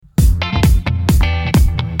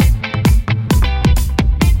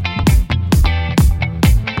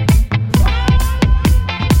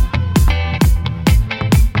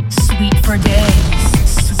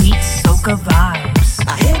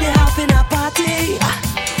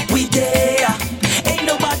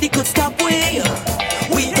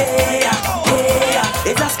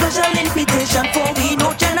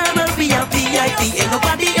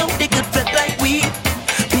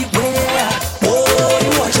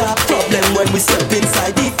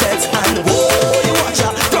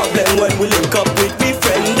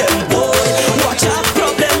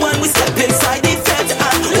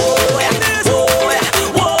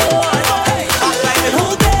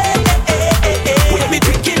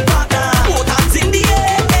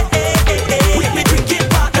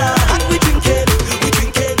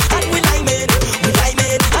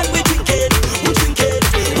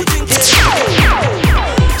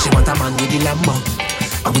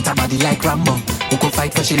body like Rambo. Who could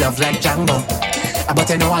fight for she love like Django? But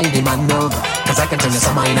I know I the man now, cause I can turn the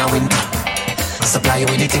summer in a winter. Supply you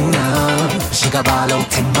with the thing now. She got ball out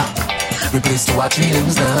timber. Replace to watch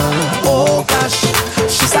feelings now. Oh gosh,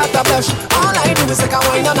 she start to blush. All I do is take a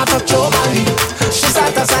wine and I touch your body. She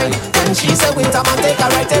start to sign. Then she say winter man take a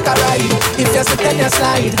ride, take a ride. If you sit then you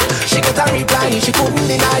slide. She get a reply, she couldn't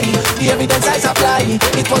deny. The evidence I supply,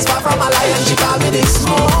 it was far from a lie. And she called me the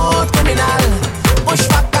smooth criminal. Push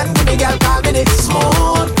back and give me girl, call me the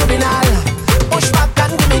smooth criminal. Push back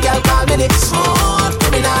and give me girl, call me the smooth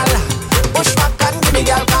criminal. Push back and give me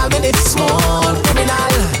girl, call me the smooth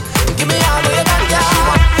criminal. Give me all the got,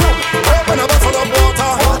 girl. Open a bottle of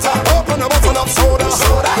water. Open a bottle of soda.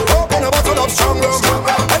 Open a bottle of strong rum.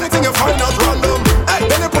 Anything you find out random.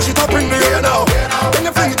 Then you push it up in the air now. Then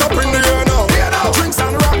you fling it up in the air now. Drinks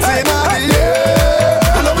and rocks in the air.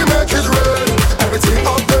 And then we make it rain. Everything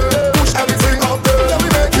up there. Push everything up there. Then we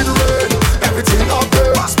make it rain. Everything up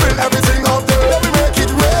there. Spill everything up there. Then we make it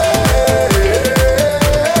rain.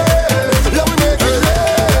 Then we make it rain.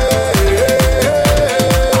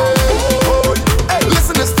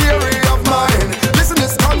 Listen this theory of mine. Listen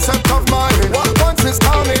this concept of mine. Once it's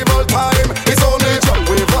carnival time, it's only jump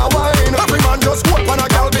with a wine. Every man just walk on a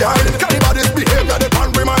gal behind. Anybody's behavior they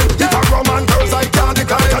can't remind. If a rum and girls I can't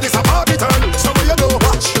decline. And it's a party time, so what you do?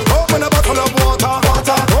 Watch. Open a bottle of water.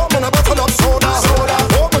 Open a bottle of soda.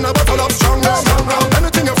 Open a bottle of strong rum.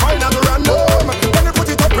 Anything you find at random. Then you put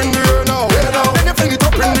it up in the air now. Then you fling it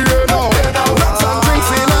up in the air now. Rocks and drinks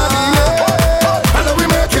in the air. And then we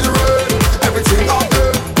make it rain. Everything up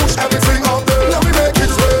there. Push everything up there. Then we make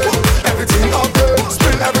it rain. Everything up there.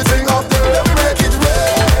 Spill everything up there. Then we make it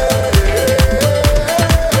rain.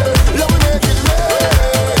 Then we make it rain.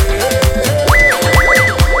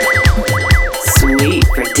 Sweet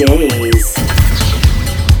for days.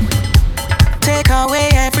 Take away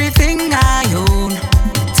everything I own.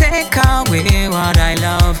 Take away what I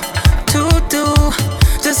love to do.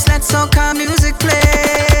 Just let soca music play.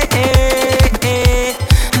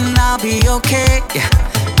 And I'll be okay.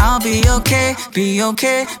 I'll be okay. Be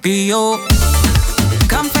okay. Be okay.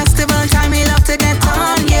 Come festival time, we love to get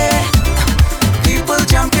on, yeah. People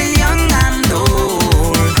jumping young and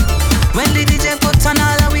old. When the DJ puts on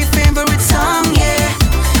all of we favorite song, yeah.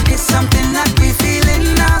 It's something that we feel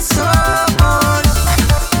in our soul.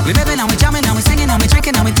 We baby and we jamming and we singing and we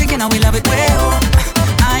drinking and we thinking and we love it way up.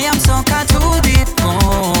 I am soca to the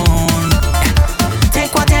bone.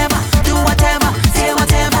 Take whatever, do whatever, say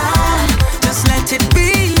whatever. Just let it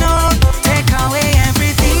be known. Take away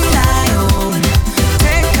everything I own.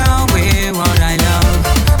 Take away what I love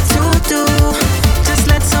to do. Just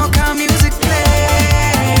let soca music play.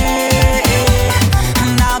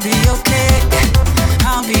 And I'll be okay.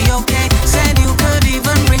 I'll be okay. Said you could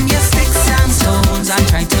even bring your sticks and stones. I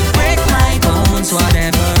tried to break my bones.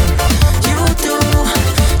 Whatever you do,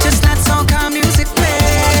 just let soca music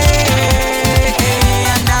play.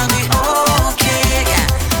 And I'll be okay.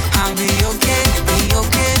 I'll be okay. Be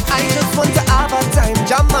okay. I just want to have a time,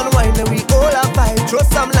 jam and wine, and we all a vibe. Throw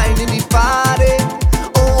some line in the party.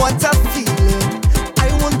 Oh, what a feeling! I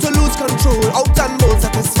want to lose control, out and bold,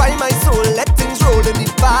 satisfy my soul. Let things roll in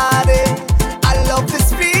the party. I love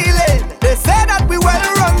this feeling. They say that we well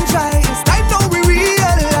run dry. It's time now we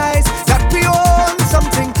realize that we own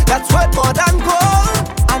something that's worth more than gold.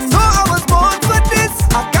 I know I was born for this.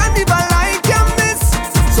 I can't even like you miss.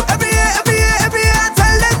 So every year, I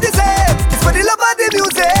tell them the same. It's for the love of the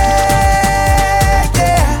music.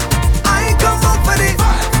 Yeah, I come up for this.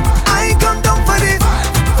 I come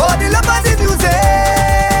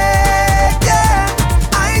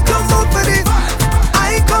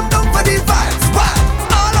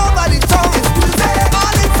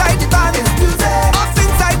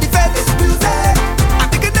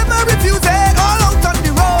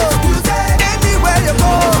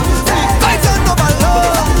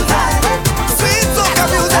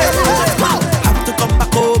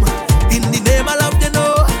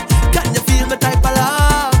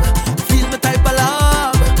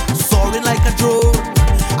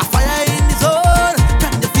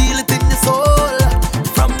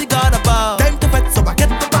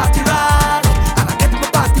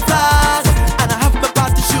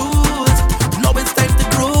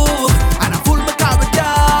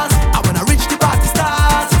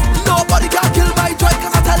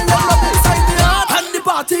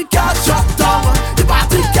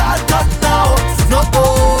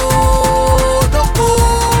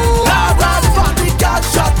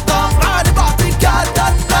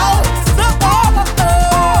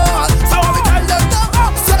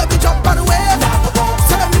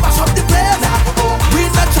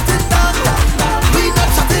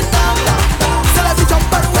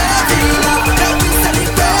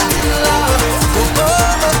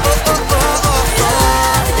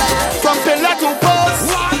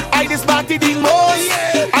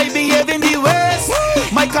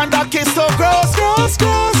conduct is so gross.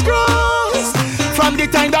 From the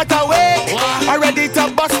time that I wake, I ready to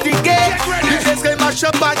bust the gate. You just get mash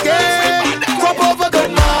up again. Crop over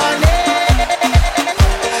good morning.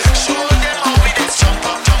 Show them how we just jump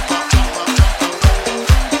up.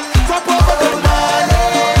 Crop over good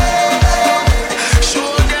morning.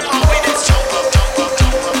 Show them how we just jump up.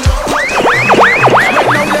 Right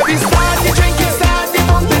now let me start the drinking, start the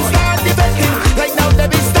bumping, start the betting. Right now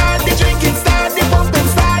let me start the drinking, start the bumping,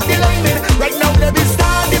 start the liming. Right now let me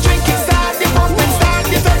start the drinking, start the bumping, start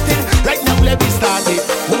the betting. Right now let me start it,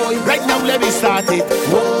 boy. Right now let me start it,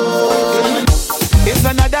 boy. It's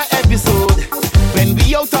another episode when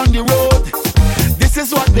we out on the road. This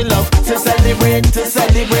is what we love to celebrate,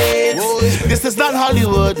 This is not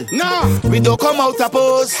Hollywood. No, we don't come out to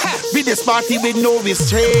pose. We this party with no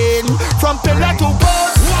restraint. From pillar to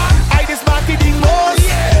post, I this party the most.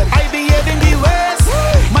 I behave in the West.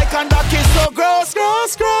 My conduct is so gross.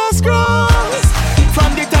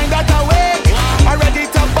 From the time that I wake, I ready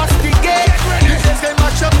to bust the gate. You just get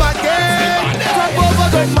mash up again. Crop over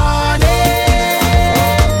good morning.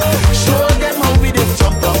 Show them how we just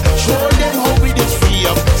jump up. Show them how we just free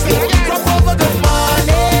up. Crop over good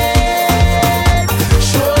morning.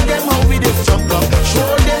 Show them how we just jump up.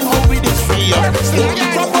 Show them how we just free up.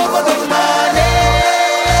 Crop over good morning.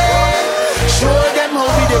 Show them how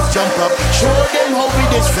we just jump up. Show them how we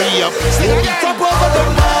just free up. Crop over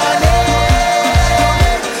good morning.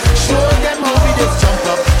 Show them how we just jump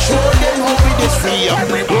up. Show them how we just free up.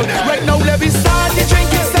 Right now let me start the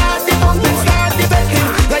drinking, start the bumping, start the betting.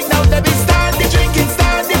 Right now let me start the drinking,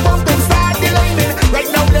 start the bumping, start the liming. Right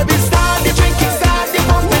now let me start the drinking, start the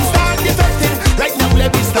bumping, start the betting. Right now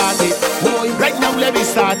let me start it, boy. Right now let me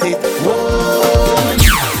start it, boy.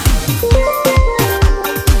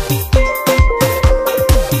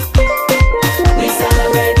 We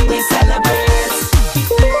celebrate.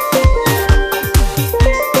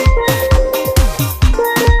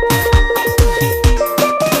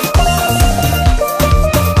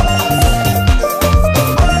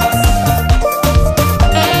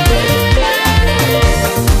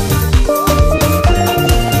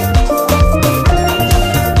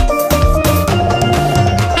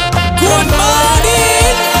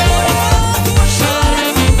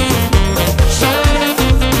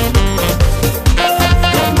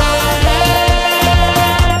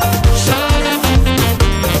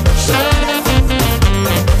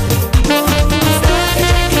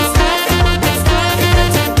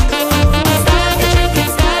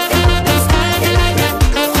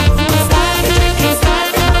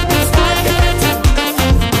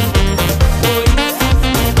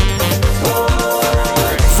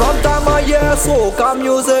 Soca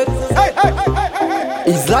music.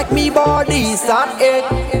 It's like me body start it.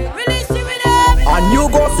 And you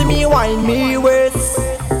go see me wind me waist.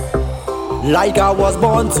 Like I was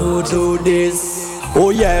born to do this.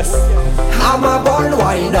 Oh yes, I'm a born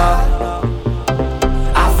whiner.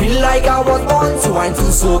 I feel like I was born to wine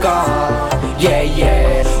to soca.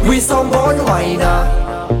 Yeah, we some born whiner.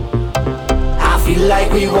 I feel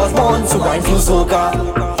like we was born to wine to soca.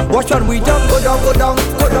 Watch when we just go down.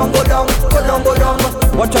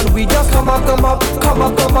 Watch when we just come up.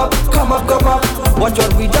 Watch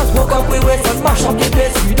when we just walk up, we waist and smash up the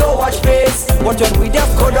place. We don't watch face. Watch when we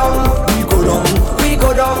just go down. We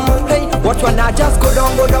go down. Hey, watch when I just go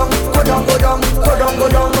down. Watch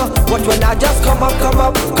when I just come up.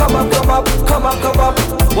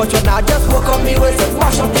 Watch when I just walk up, me waist and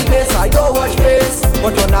smash up the place. I don't watch face.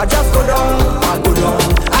 Watch when I just go down. I go down.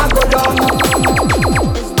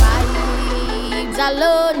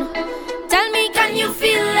 Alone, tell me, can you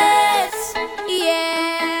feel it?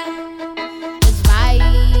 Yeah, it's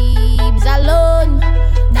vibes alone.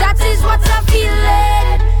 That is what I'm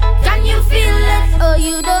feeling. Can you feel it? Oh,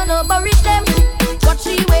 you don't know about rhythm. Watch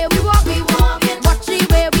the way we walk, watch the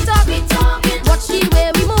way we talk, watch the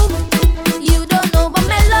way we move. You don't know about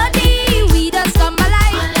melody. We just come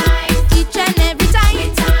alive each and every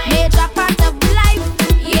time. Major part of life.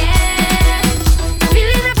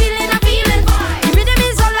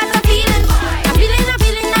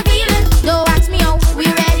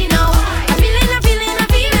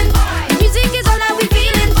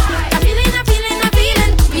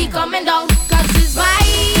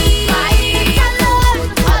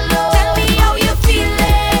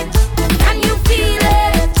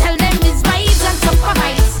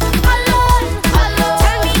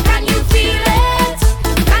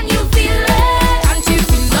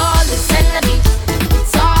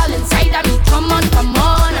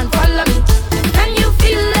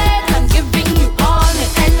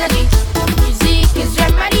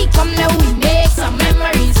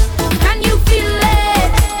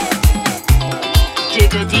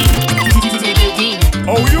 How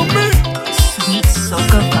you mean? Sweet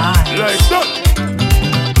soca vibes. Like that.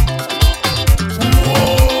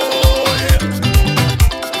 Whoa, yeah.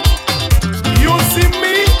 You see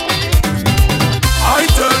me? I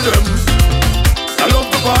tell them I love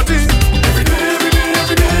the party. Every day, every day,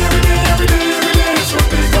 every day, every day, every day, every day. Should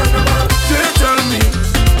be carnival. They tell me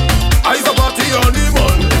I's a party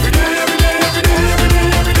animal. Every day, every day, every day, every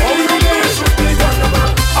day, every day, every day. Should be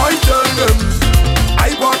carnival. I tell them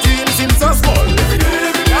I party since I'm small. Every day,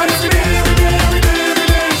 every day, every day, every day, every day, every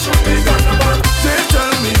day. Should be carnival. They tell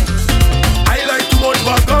me I like too much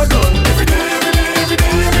bacardon. Every day, every day, every day,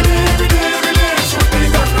 every day, every day, every day. Should be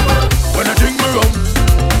carnival. When I drink my rum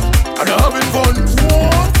and I'm having fun,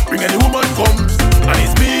 bring any woman come, and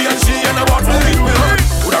it's me and she and I want to meet me.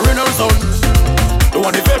 Would I rain or sun? Don't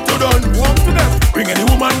want the fed to done. Bring any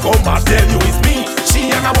woman come, I tell you it's me. She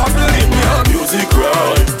and I want to leave me. And music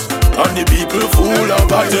right, and the people full of.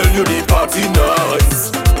 I tell you the party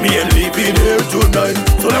nice. Me and leaving here tonight.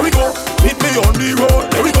 So there we go, meet me on the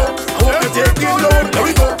road. There we go, I hope you're taking load. There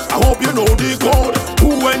we go, I hope you know the code.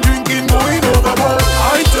 Who went drinking going overboard?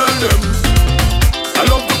 I tell them I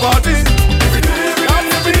love the party. Every day, every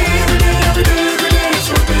day, every day, every day, every day, every day.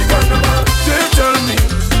 Should be carnival. They tell me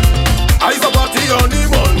I's a party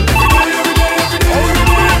animal. Every day, every day, every day, every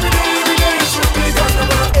day, every day, every day. Should be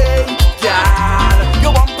carnival. Hey, girl,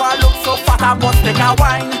 your bumper looks so fat, I must take a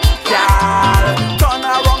wine. Girl, turn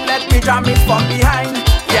around, let me jam it from behind.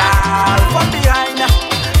 Girl, from behind,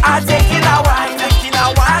 I take it a wine, taking a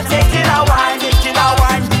wine, taking a wine, taking a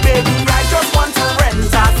wine. Baby, I just want to rent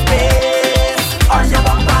a space on your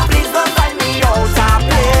bumper. Please don't find me out of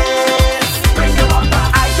place. Bring your bumper.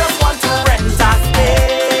 I just want to rent a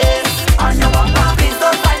space on your bumper. Please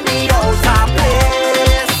don't find me out of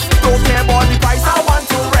place. Don't care about the price, I want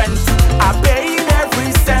to rent. I pay in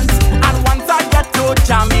every cent, and once I get to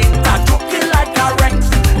jam it, I juke it like a rent.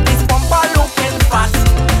 This bumper looking fat,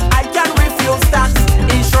 I can refuse that.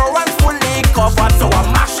 Insurance fully covered, so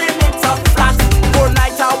I'm mashing it up flat. Whole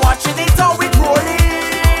night I'm watching it, how it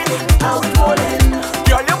rolling, how it rolling.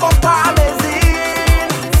 Girl, your bumper amazing,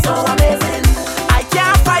 so amazing. I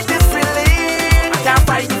can't fight this feeling, I can't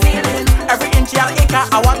fight the feeling. Every inch and acre,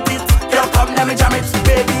 I want it. Girl, come let me jam it,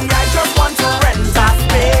 baby. I just want to rent a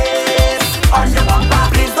space on your bumper.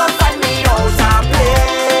 Please don't find me out of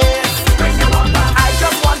place. Bring your bumper. I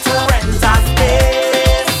just want to rent a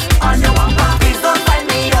space on your bumper. Please don't find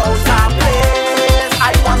me out of place.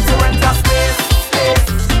 I want to rent a space, space,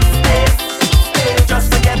 space, space, just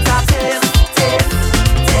to get a taste, taste,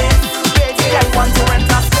 taste. Baby, I want to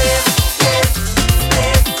rent a space, space,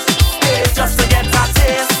 space, space, just to get a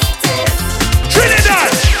taste, taste.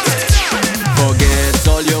 Trinidad. Forget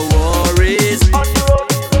all your worries.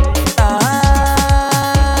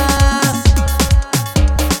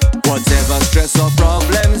 Whatever stress or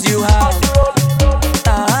problems you have.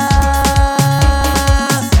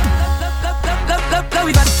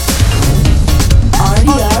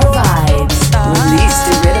 RDR Vibes. Release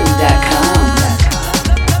to rhythm.com.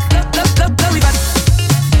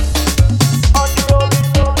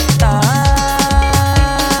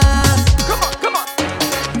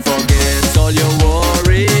 Forget all your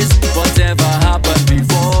worries. Whatever happened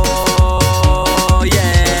before,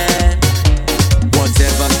 yeah.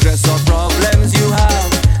 Whatever stress or problems you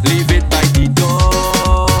have, leave it by the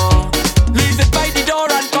door. Leave it by the door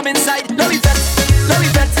and come inside. Let me vet, let me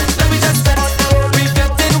vet, let me just vet. We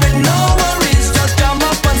vetting with no worries, just jump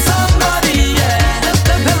up on somebody, yeah.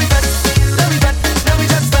 Let me vet, let me vet, let me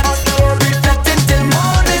just vet. We vetting till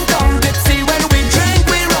morning come, tipsy when we drink,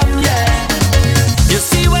 we rum, yeah. You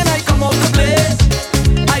see when I come out to play,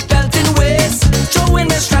 I belt in waist, throwing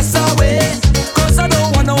the stress away, cause I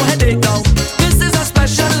don't want no headache now. This is a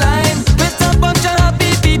special line, with a bunch of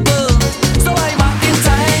happy people, so I'm marking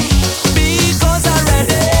time, because I'm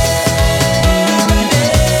ready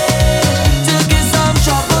to get some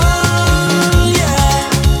trouble, yeah.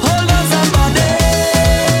 Hold on somebody,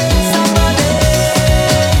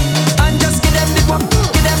 and just give them the walk,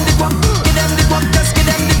 give them the walk, give them the walk, just give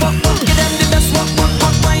them the walk, give them the best walk,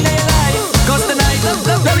 wine of your life. Cause tonight,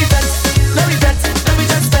 let me bet, let me bet, let me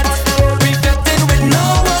just bet. We betting with no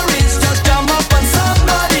worries, just jump up on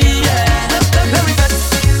somebody, yeah. Let me bet,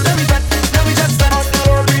 let me bet, let me just bet.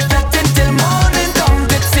 We betting till morning come,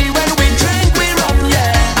 tipsy when we drink, we rum,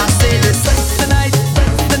 yeah. I say this tonight,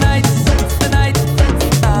 tonight, tonight.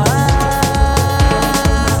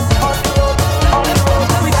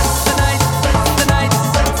 Let me bet tonight, tonight,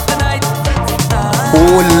 tonight.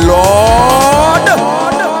 Oh Lord.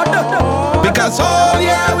 Because oh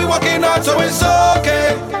yeah, we walking out, so it's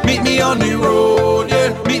okay. Meet me on the road, yeah.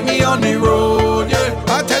 Meet me on the road, yeah.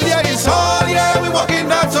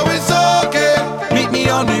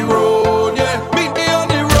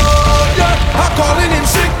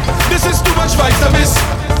 vibes to miss.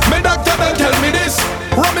 My doctor done tell me this.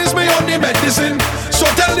 Rum is my only medicine. So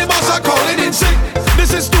tell the boss I'm calling in sick.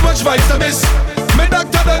 This is too much vibes to miss. My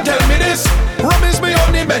doctor done tell me this. Rum is my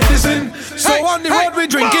only medicine. So on the road we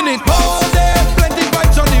drinking it all day. Plenty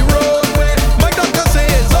vibes on the roadway. My doctor say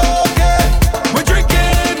it's okay. We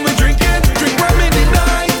drinking, drink rum in the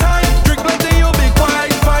night time. Drink plenty, you'll be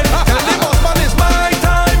quite fine. Tell the boss man it's my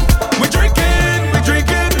time. We drinking.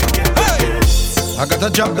 Hey, I got a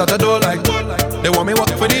job that I don't like. They want me work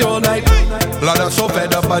for the whole night. Lord, I'm so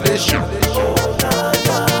fed up by this shit.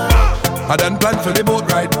 I done planned for the boat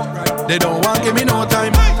ride. They don't want give me no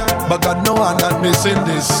time, but God know I'm not missing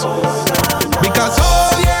this. Because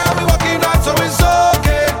oh yeah, we working hard, so it's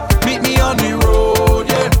okay. Meet me on the road,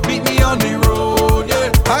 yeah. Meet me on the road,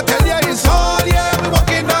 yeah. I tell ya it's hard, yeah. We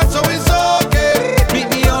working hard, so it's okay. Meet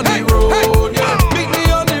me on the road, yeah. Meet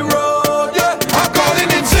me on the road, yeah. I'm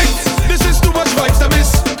calling in sick. This is too much vibes to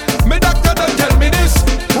miss. My doctor done tell me this.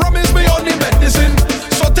 Rum is my only medicine.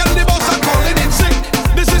 So tell the boss I'm calling in sick.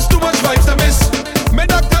 This is too much vibes to miss. My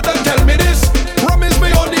doctor done tell me this. Rum is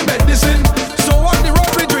my only medicine. So on the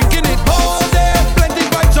road we drinking it all day. Plenty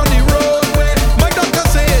vibes on the roadway. My doctor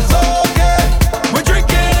say it's okay. We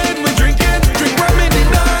drinking. Drink rum in the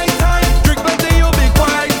night time. Drink plenty, you'll be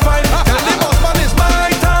quite fine. Tell the boss man it's my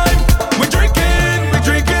time. We drinking.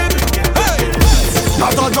 Hey.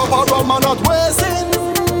 Not a drop of rum and not wasting.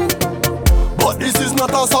 But this is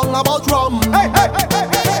not a song about rum. Hey.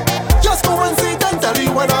 Just go and sit and tell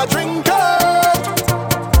you when I drink it.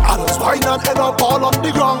 I just wine and end up all on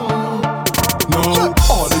the ground. No,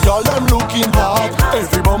 all the girl them looking hot.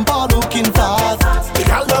 Every bumper looking fat. The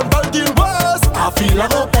girl them belting worse. I feel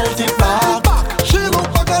like a belting back. She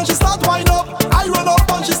look back and she start wind up. I run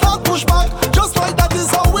up and she start push back. Just like that is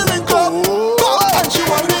how we link up. And she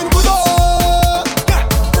whining good up.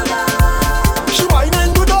 She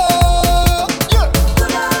whining good up.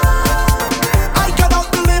 I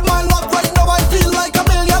cannot believe my luck right now. I feel like $1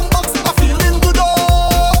 million. I'm feeling good up.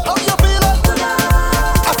 How you feeling?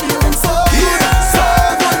 I'm feeling so good.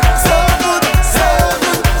 So good.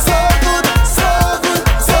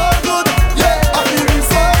 Yeah, I'm feeling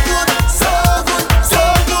so good.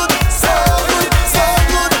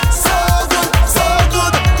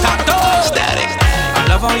 Static. I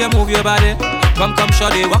love how you move your body. Come,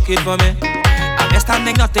 shawty, walk it for me. I'm just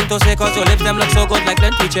standing, nothing to say, cause your lips them look so good like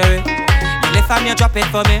plenty cherry. You lift and you drop it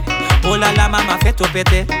for me. Oh la la, mama, fit to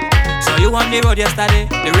pity. So you on the road yesterday.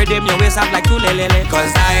 The rhythm your waist up like two lele.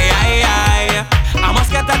 Cause I must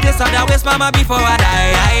get a taste of that waist, mama, before I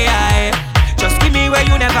die. Just give me where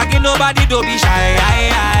you never give nobody, don't be shy.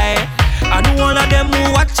 I know one of them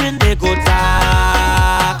who watching, they go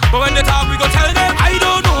talk. But when they talk, we go tell them, I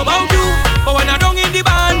don't know about you. But when I don't in the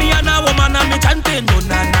band, me and a woman and me chanting, no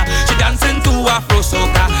nana. She dancing to Afro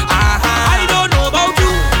soca. I don't know about you.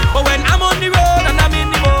 But when I'm on the road and I'm in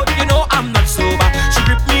the mood, you know I'm not sober. She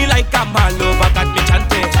grip me like I'm all over, got me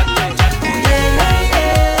chanting.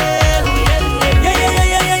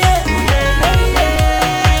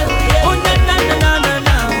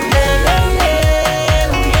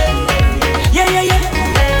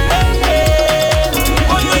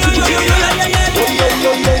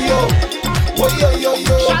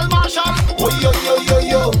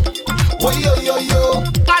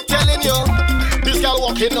 I'm telling you, this girl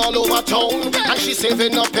walking all over town, and she's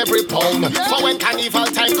saving up every pound for when carnival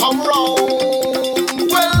time come round.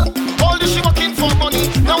 Well, all this she working for money,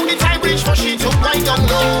 now the time reach for she to ride down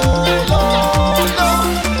low.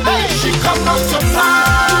 Hey, she come out to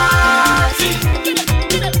party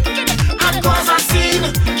and cause a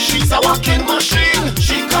scene. She's a walking machine.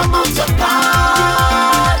 She come out to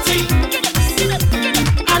party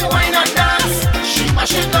and wine and dance. She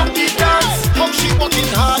mashing up the dance. How she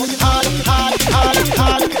working hard.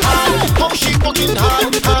 How she working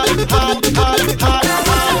hard.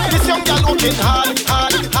 This young girl working hard.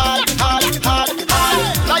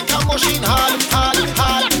 Like a machine hard.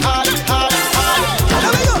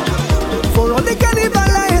 For all the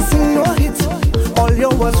carnival I seen no hit. All you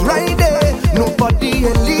was right there. Nobody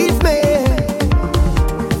will leave me.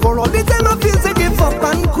 For all the time I feel to give up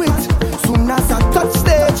and quit. Soon as I touch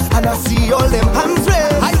stage and I see all them hands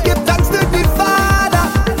raised, I give thanks to the Father.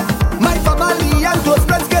 My family and close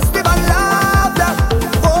friends get them and laughter.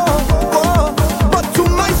 Oh, but to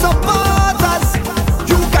my supporters,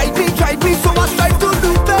 you guide me, so I try to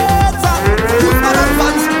do better. You other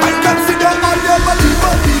fans, I consider all your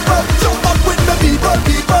people. Jump up with the people.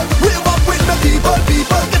 Wave up with the people.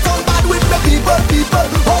 Get on bad with the people.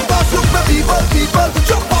 Oh gosh, look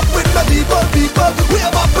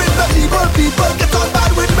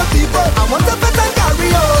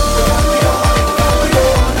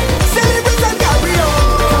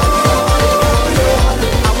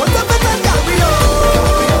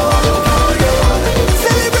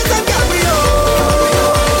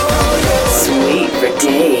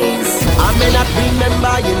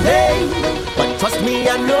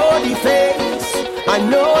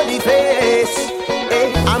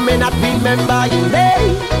remember your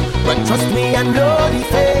name, but trust me, I know the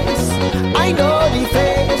face. I know the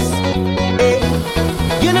face. Hey.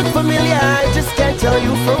 You look familiar, I just can't tell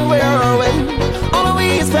you from where or when. All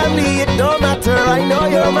we is family, it don't matter. I know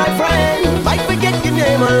you're my friend. Might forget your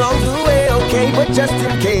name along the way, okay, but just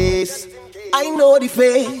in case, I know the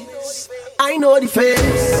face. I know the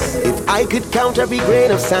face. If I could count every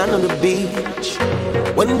grain of sand on the beach,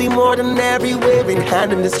 wouldn't be more than every waving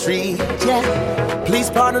hand in the street. Yeah. Please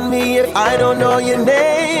pardon me if I don't know your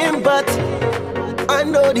name, but I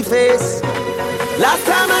know the face. Last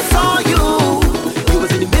time I saw you, you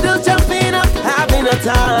was in the middle jumping up, having a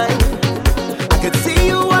time. I could see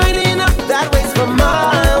you winding up that waist from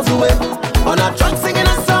miles away. On our trunk singing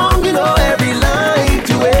a song, you know every line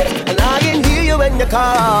to it. And I can hear you when you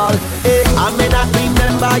call. Hey, I may not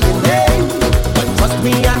remember your name, but trust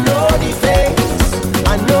me, I know the face.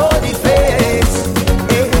 I know the face.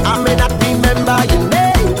 Hey, I may not remember your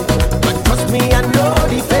name, but trust me, I know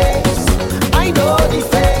the face. I know the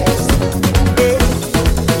face. Hey,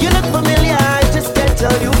 you look familiar, I just can't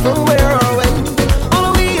tell you from where or when.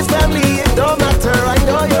 All we is family, it don't matter. I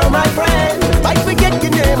know you're my friend. Might forget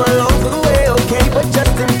your name along the way, okay, but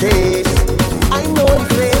just in case, I know the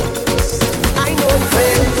face. I know the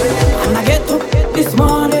face. And I get up this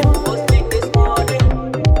morning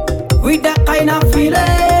with that kind of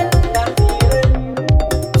feeling,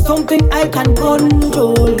 something I can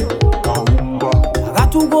control. I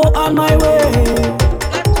got to go on my way.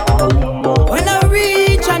 When I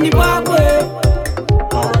reach on the parkway,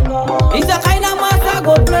 it's the kind of mass I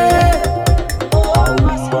go play. All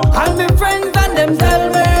my friends and them tell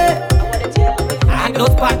me I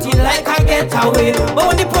don't party like I get away. But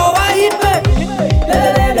when the power hit me,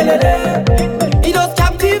 it just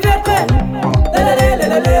captivate me.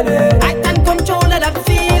 I can control that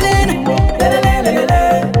feeling.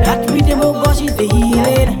 That rhythm of gosh is the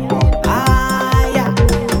healing. Ah, yeah.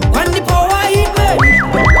 When the power hit me,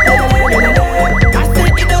 I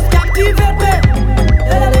said it just captivate me.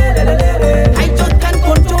 I just can't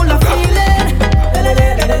control the feeling.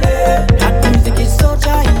 That music is such a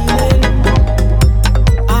healing.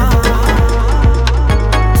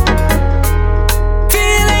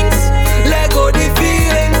 Feelings, let go the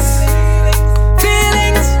feelings.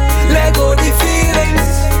 Feelings, let go the feelings.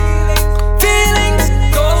 Feelings,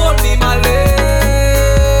 don't hold me my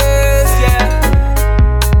legs, yeah.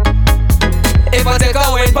 If I take a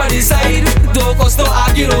wine by the side, don't cause no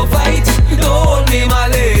argue, no fight. Don't hold me my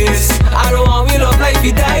legs. I don't want we love like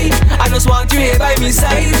we die. I just want you here by my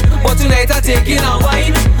side. But tonight I'm taking a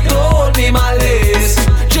wine. Don't hold me my legs.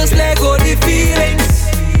 Just let go the feelings.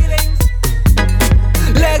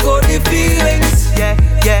 Let go the feelings. Yeah,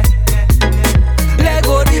 yeah. Let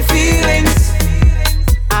go the feelings.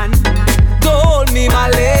 And don't hold me my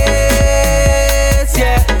legs.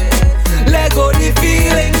 Yeah. Let go the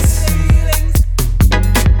feelings.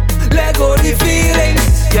 Let go the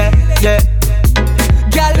feelings. Yeah, yeah.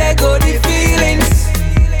 Girl, let go the feelings.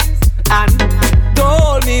 And don't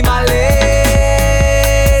hold me my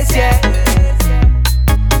legs. Yeah.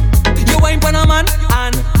 You wine pon a man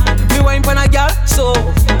and me wine pon a girl. So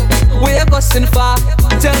where you cussing for?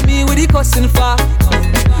 Tell me what you cussing for.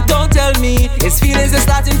 Don't tell me it's feelings that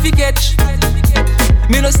starting to catch.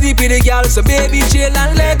 Me no sleep with the girl, so baby chill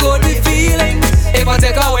and let go the feelings. If I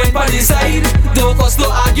take a wine pon the side, don't cuss,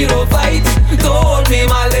 no argue, no fight. Don't hold me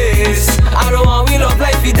my legs. I don't want we love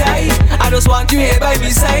like we die. I just want you here by my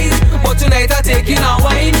side. But tonight I'm taking a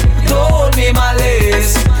wine. Don't hold me my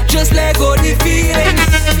legs. Just let go the feelings.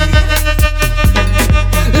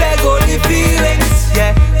 Let go the feelings.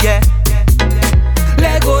 Yeah, yeah.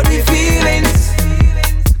 Let go the feelings.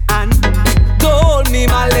 And don't hold me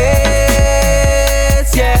my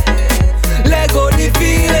legs. Yeah. Let go the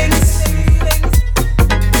feelings.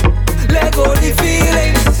 Let go the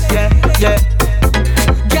feelings. Yeah, yeah.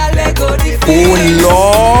 Yeah, let go the feelings. Oh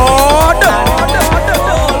Lord.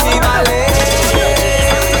 Hold me my legs. Yeah.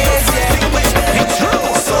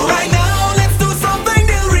 So right now let's do something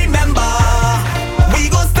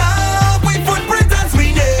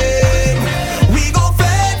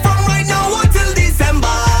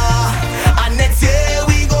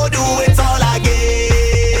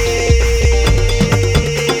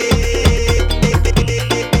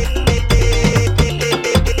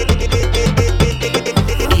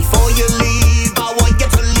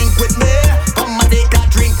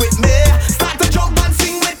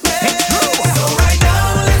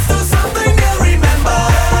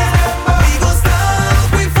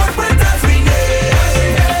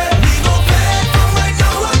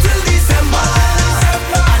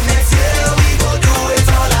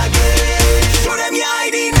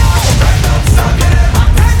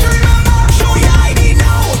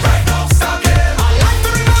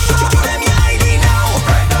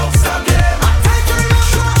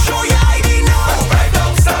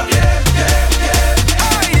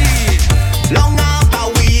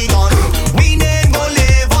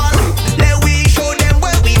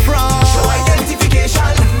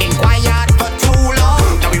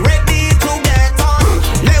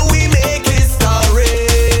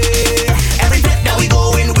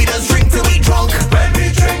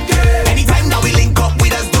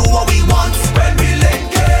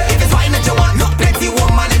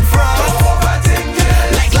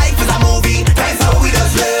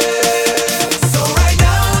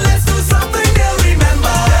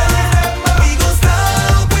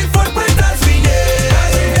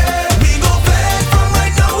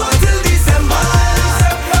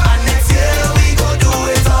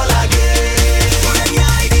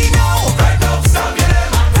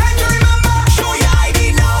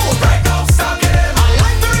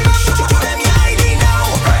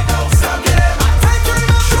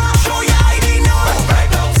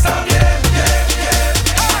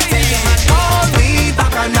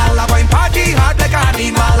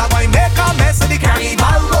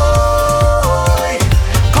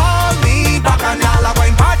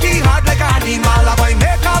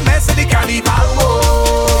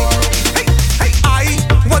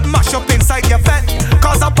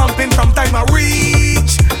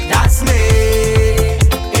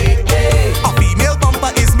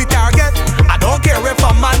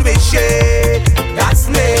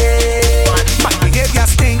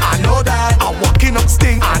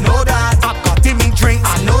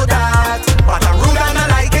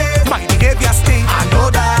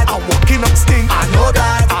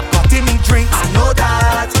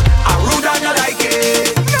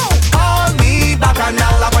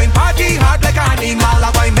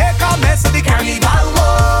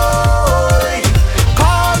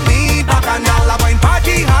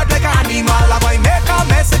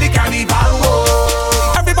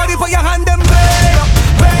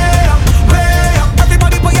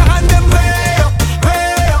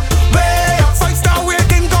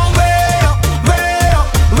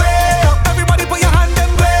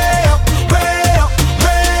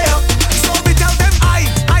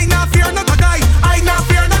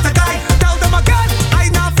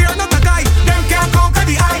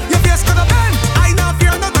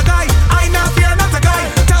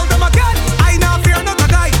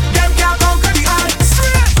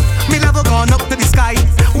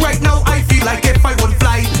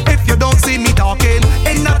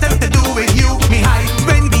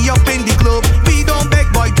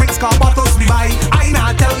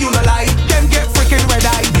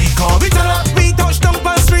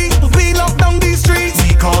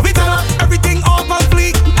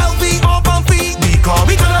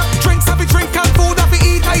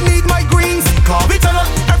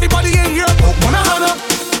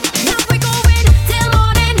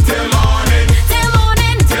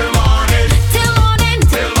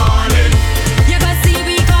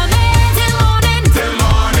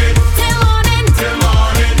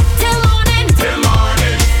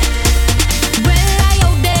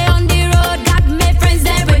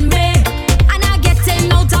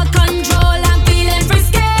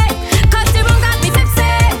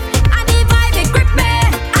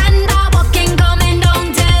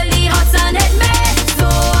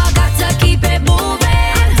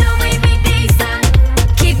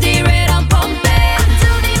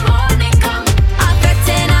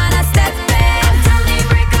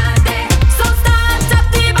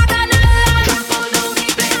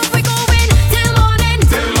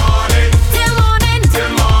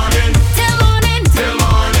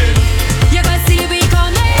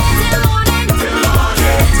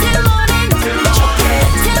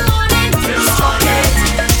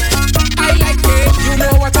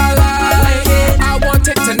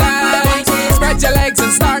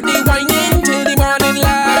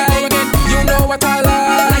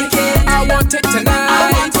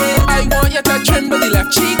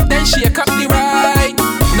left cheek, then shake up the right.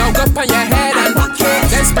 Now go on your head and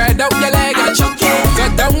then spread out your leg and go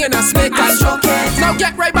down in a snake and now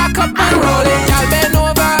get right back up and roll it. Y'all bend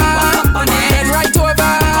over, bend right over.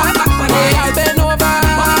 Y'all bend over,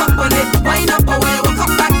 wind up away, walk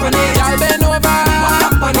up back on it. Y'all bend over,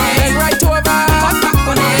 bend right over.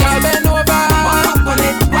 Y'all bend over,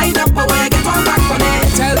 wind up away, get on back on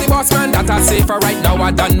it. Tell the boss man that I say for right now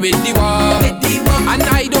I'm done with the war. And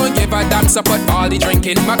I don't give a damn, so put all the drink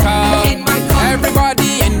in my cup.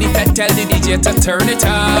 Everybody in the pet tell the DJ to turn it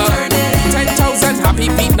up. 10,000 happy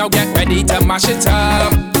feet, now get ready to mash it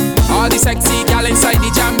up. All the sexy gal inside the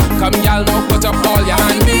jam, come y'all now put up all your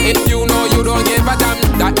hand. If you know you don't give a damn,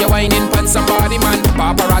 that you're whining pon somebody man.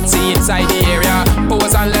 Paparazzi inside the area,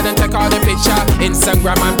 pose and let them take all the picture.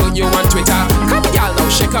 Instagram and put you on Twitter. Come y'all now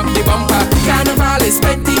shake up the bumper. Carnival is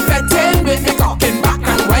plenty fetting, with the cocking back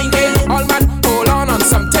and whining. All man hold on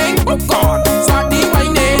something, oh God, start the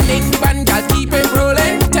whining. In the band gal keep it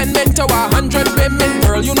rolling. 10 men to 100 women,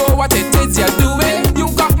 girl you know what it is you're doing. You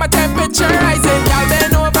got my temperature rising, y'all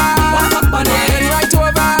bend over. Bend right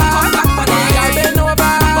over, y'all bend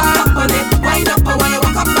over. Wind up away,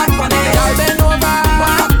 walk up back on it. Y'all bend over,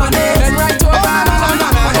 bend right over.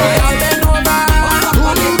 Y'all bend over,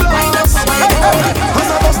 wind up away. As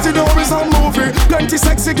I busted door is a movie, plenty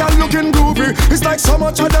sexy gal looking groovy. It's like so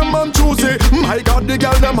much of them on Tuesday. My God, the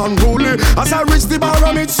gal them unruly. As I reach the bar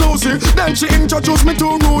I meet Susie, then she introduced me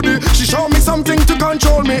to Rudy. She showed me something to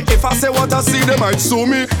control me. If I say what I see, they might sue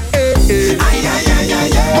me. Hey, hey.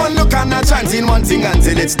 One look and a chance in one thing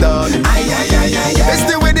until it's done. It's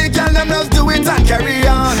the way the gal them just do it and carry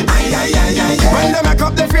on. When they make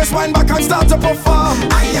up their face, wind back and start to perform.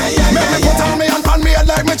 Make me put on me and pan me head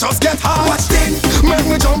like me just get hard. Make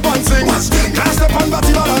me jump and sing. Can't step on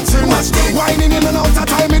body balancing. Whining in and out of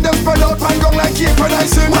time, me them spread out and go like cake when I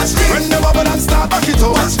sing. When they bubble and start back it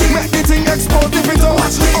up, make the thing explode if it up.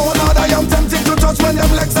 Oh Lord, I am tempted to touch when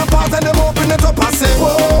them legs apart and them open it up. I say,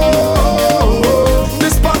 whoa,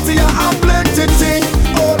 this party a plenty thing.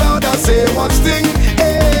 Oh Lord, I say, what's thing?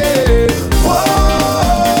 Hey,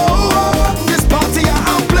 whoa, this party a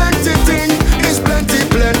plenty thing. It's plenty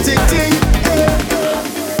thing.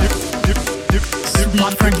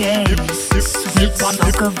 Sweet for days, sweet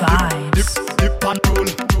soca vibes.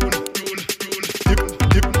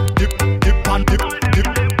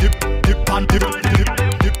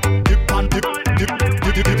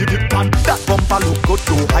 That bumper look good,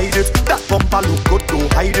 don't hide it. That bumper look good,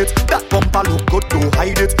 don't hide it. That bumper look good, don't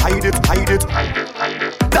hide it. Hide it.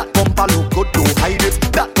 That bumper look good, don't hide it.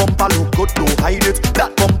 That bumper look good, don't hide it.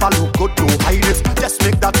 That bumper look good, don't hide it. Just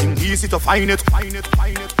make that thing easy to find it.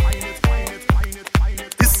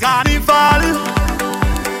 This carnival,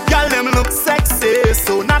 girl them look sexy,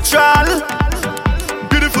 so natural.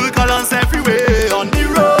 Beautiful colors everywhere on the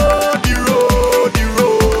road.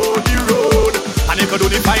 And you could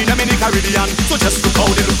only find them in the Caribbean. So just look how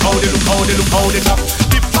they come.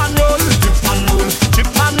 Dip and roll, chip and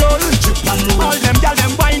roll. All them girl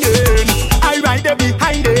them whining, I ride them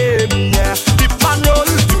behind them. Yeah. Dip and roll,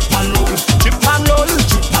 chip and roll.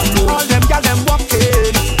 All them girl them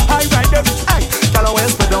walking, I ride them. Hey, girl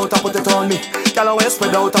always spread out and put it on me. Girl always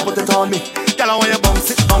spread out and put it on me. Girl always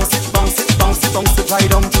bounce it right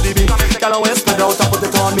down to the beat. Girl always spread out and put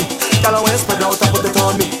it on me. Girl always spread out and put it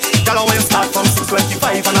on me. Girl always start from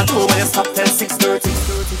 6:25 and I do when you stop 6:30.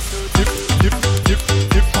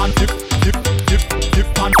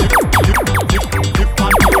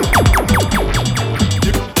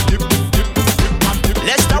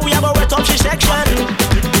 Let's start, we have a wet up section.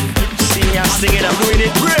 See ya singing, I'm doing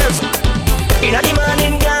it brave. Inna the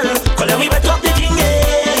morning, girl, call we wet up the thing.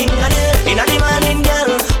 Inna the morning, girl,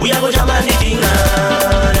 we are go jam on the thing.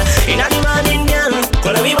 Inna the morning, girl,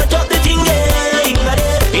 call we wet up the thing.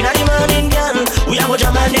 Inna the morning, girl, we are go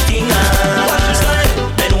jam on the thing. Watch this time.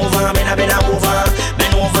 Bend over, bend over,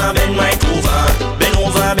 bend over, bend right over, bend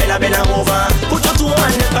over, bend over. Put your two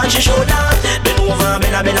hands on your shoulder. Bend over,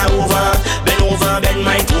 bend over, bend over, bend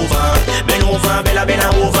right over, bend over, bend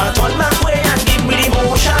over. Turn back way and give me the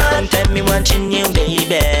motion. Tell me watching you,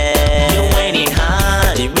 baby. You're whining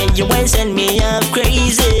hard. The way you wine send me up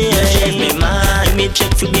crazy. Check me man, me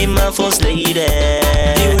check for me my first lady.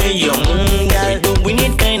 The way you move, girl, doing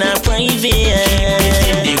it kinda private.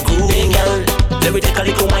 The groove, girl. Let me take a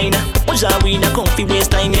little wine. What's that we in a comfy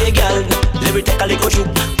waste time, yeah, girl. Let me take a little shoot.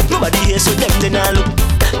 Nobody here, so them they not look.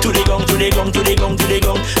 To the gong.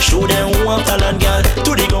 Show them who want talent, girl.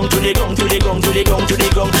 To the gong.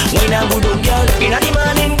 Wine a good up, girl. Inna the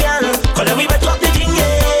morning, girl. Call we wet up the thing,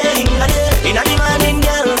 yeah. Inna the morning,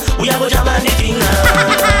 girl. We a go jam on the thing.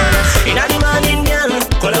 Inna the morning, girl.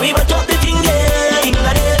 Call we wet up the thing, yeah.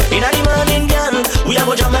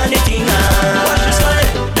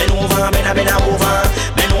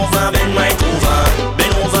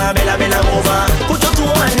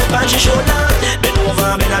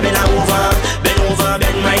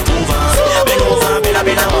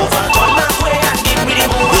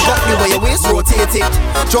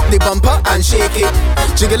 automatic. Drop the bumper and shake it.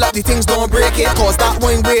 Jiggle up the things, don't break it. Cause that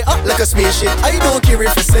wine way up like a spaceship. I don't care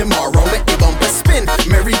if it's slim or round. Make the bumper spin,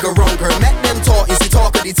 merry-go-round. Girl, make them talk, it's the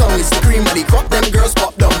talk of the tongue. It's the cream of the crop, them girls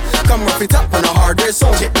pop down. Come rough it up on a hardware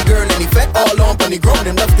song. Check the girl in the fed all on the ground.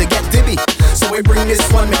 Them love to get dibby. So I bring this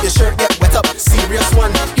one, make your shirt get wet up. Serious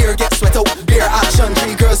one, here get sweat out. Beer action,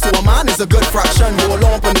 3 girls to a man is a good fraction. Roll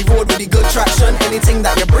on the road with the good traction. Anything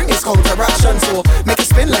that you bring is counteraction. So make it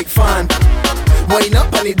spin like fun. Wind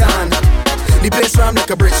up on the dan. The place ram like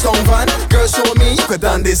a Bridgestone van. Girls show me you could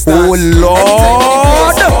understand. Oh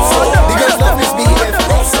Lord! The girls love this BF.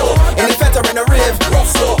 Any fetter in a riv.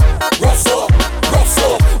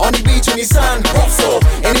 On the beach in the sand.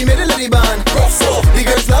 In the middle of the band. The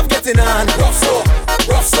girls love getting on.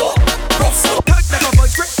 Touch like a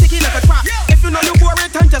voice, grip sticky like a trap. If you know you boring,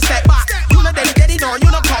 time to step back. You know daddy, no, you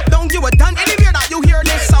know cop down. You were done anywhere that you hear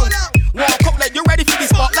this sound. Walk out like you ready for the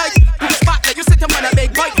spotlight. Do the spot like you sit on a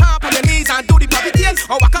big bike. Hop on your knees and do the puppy tail.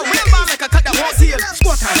 Or walk out real bad like a cut that won't seal.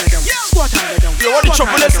 Squat on the down, squat on the down. You want the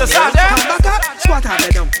trouble is this out there? Come back up, squat on the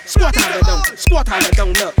down, squat on the down, squat on the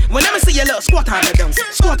down. Look, whenever see you look, squat on the down,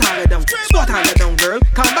 squat on the down, squat on the down, girl.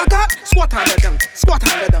 Come back up, squat on the down, squat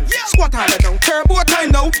on the down, squat on the down. Turbo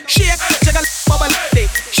time now, shake, jiggle, bubble,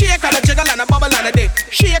 dick. Shake and a jiggle and a bubble and a dick.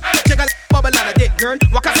 Shake, jiggle, bubble and a dick, girl.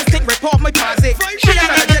 Walk out the stick, rip off my pansy. Shake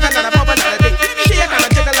and a jiggle and a bubble and a dick. Shake and a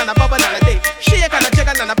jiggle and a bubble and a dick. Shake and a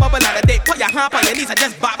jiggle and a bubble and a dick. Put your hand on your knees and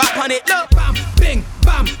just bop on it. Look, bam, bing,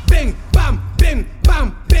 bam, bing, bam, bing,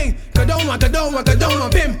 bam, bing. Go down,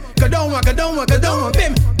 bim. Go down,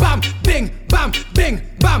 bim. Bam, bing, bam, bing,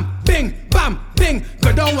 bam, bing, bam, bing.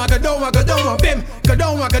 Go down, bim. Go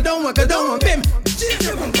down, bim.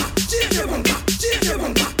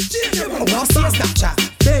 I want to see a Snapchat,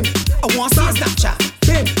 bim. I want to see a Snapchat,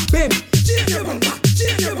 bim, bim.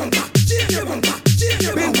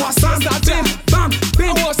 Bim, want to see a Snapchat, bam, bim.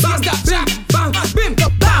 I want to see a Snapchat, bam, bim,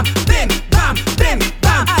 bam, bim, bam, bim,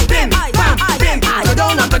 bam, bim, bam, bim. Go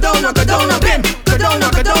down, bim. Go down, bim. Bam,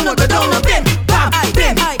 bim,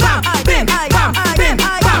 bam, bim, bam, bim, bam,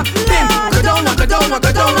 bim. Go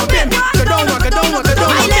down, bim.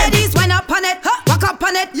 My ladies went up on it, walk up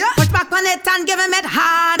on it, push back on it and give him it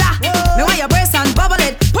harder. Me want your brace and bubble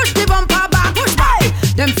it, push the bumper back, push back.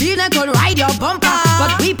 Them feeling could ride your bumper,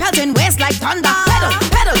 but we pelting waist like thunder. Pedal,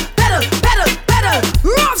 pedal, pedal, pedal, pedal.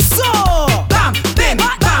 Rough so. Bam, bim,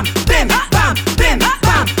 bam, bim, bam, bim,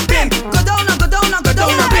 bam, bim. Go down, bim. Go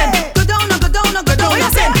down, bim.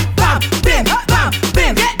 Bam, bim, bam,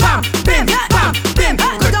 bim, bam, bim, bam, bim.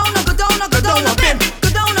 Go down, bim. Go down, bim.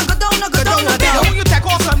 When you take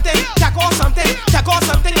off something,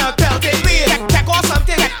 and belt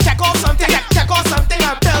it. Take off something,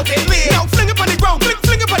 and belt it. Now fling it on the ground,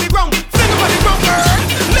 fling it on the ground, girl.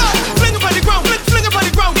 No, fling it on the ground, fling it on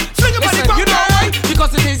the ground, girl. You know why?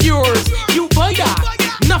 Because it is yours. You buy that.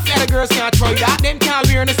 Enough other girls can't try that. Them can't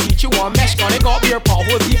wear in the seat. You want mesh on it, got your paw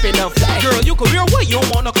hole deep enough. Girl, you can wear what you don't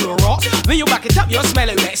want no Clorox. When you back it up, you smell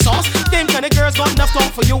it like sauce. Them kind of girls got enough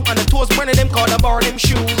talk for you, and the toes burning them call them bar them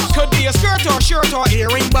shoes. Could be a skirt or shirt or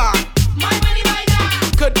earring bar. My money buy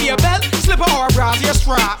that. Could be a belt, slipper or brassiere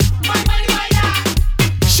strap. My money buy that.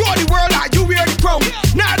 Show the world that you wear the crown.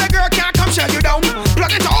 Now the girl can't come shut you down.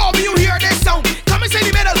 Plug it to all when you hear this sound. Come inside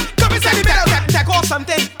the middle, come inside the middle. Take off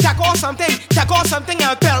something,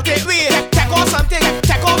 and belt it with. Take off something, and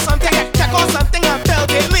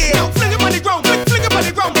belt it with. Now fling it on the ground, fling it on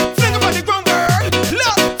the ground, fling it on the ground, girl.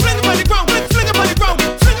 Look, fling it on the ground, fling it on the ground,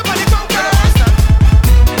 fling it on the ground, girl.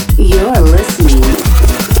 You're listening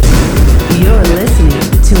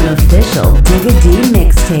to an official Digga D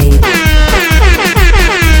mixtape.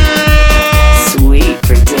 Sweet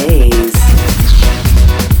for days.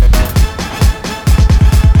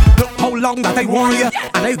 Look how long that I warn you,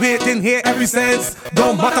 and I waiting here ever since.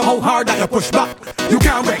 Don't matter how hard that you push back, you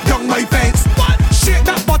can't break down my fence. Shake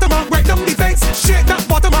that bottom and break down the fence. Shake that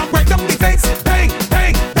bottom and break down the fence. Bang,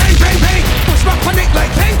 bang, bang, bang, bang. Push back on it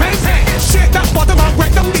like bang, bang, bang. Shake that bottom and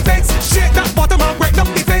break down the fence. Shake that bottom and break down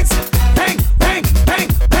the fence. Bang, bang, bang,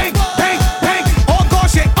 bang, bang, bang. Oh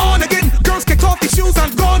gosh, yeah, on again. Girls kick off the shoes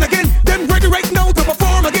and gone again. Then ready right now to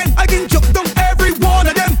perform again. I can jump down every one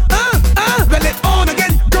of them. Well it on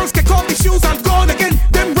again. Girls kick off the shoes and gone again.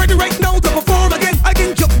 Then ready right now to perform again. I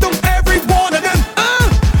can jump down every one of them.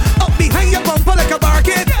 Up behind your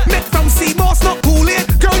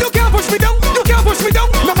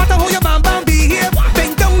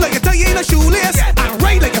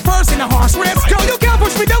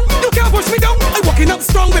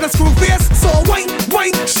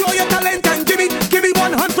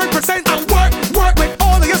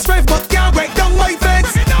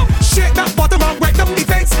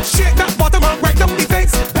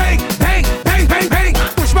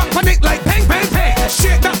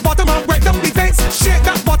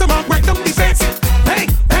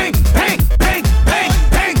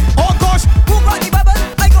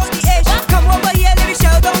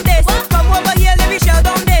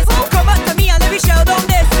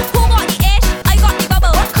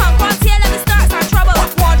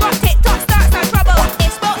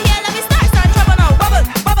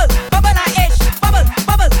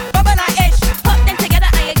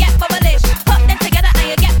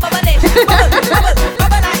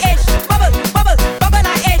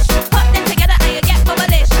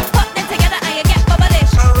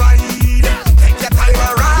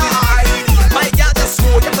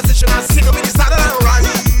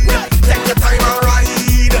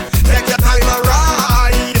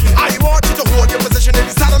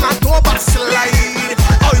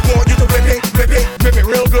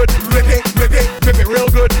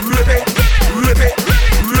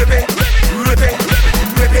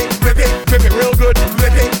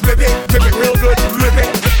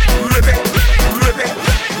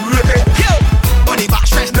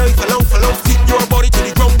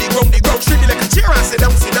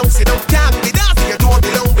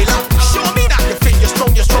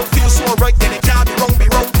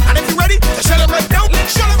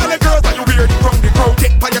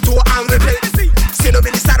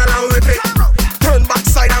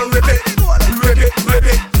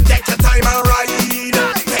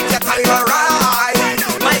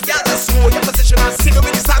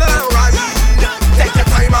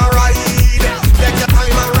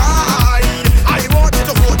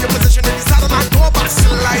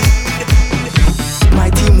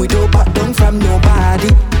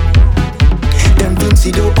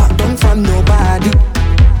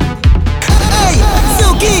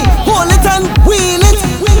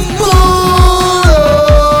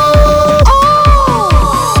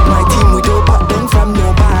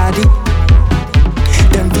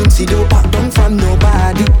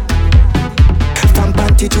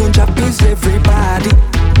party tune drop is everybody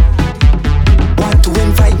want to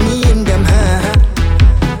invite me in them, huh?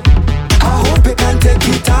 I hope you can take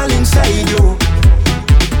it all inside you.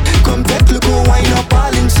 Come take look who wine up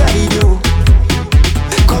all inside you.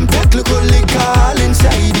 Come take look who liquor all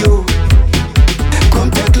inside you.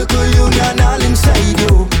 Come take look who union all inside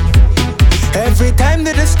you. Every time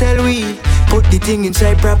that I tell we put the thing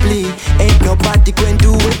inside properly, ain't nobody can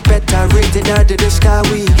do it better. Rated out of the sky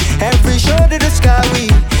we. Every show to the sky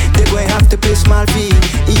we. They gon' have to pay small fee.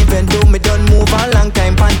 Even though me done move a long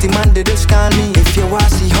time, panty man they just call me. If you wanna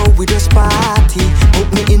see how we just party,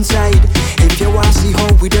 put me inside. If you wanna see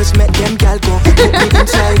how we just met them gal go, put me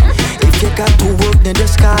inside. If you got to work then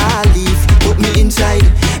just call leave, put me inside.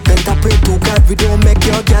 Better pray to God we don't make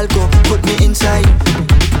your gal go, put me inside.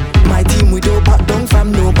 My team we don't back down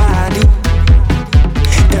from nobody.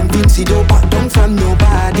 Them Vincy don't back down from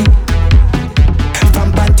nobody.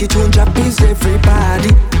 From panty to drop is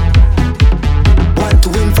everybody want to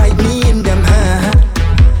invite me in them, huh?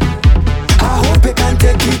 I hope you can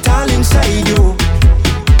take it all inside you.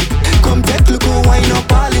 Come take look who wine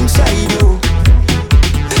up all inside you.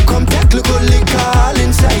 Come take look who liquor all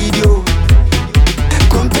inside you.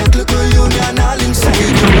 Come take look who union all inside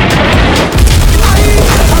you.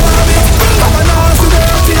 I'm a nasty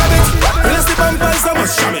dirty habit. When I see bumpers I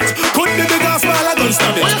must jam it. Could be big ass while I gun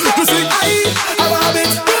stab it. You see I'm a habit.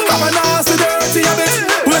 I'm a nasty dirty habit.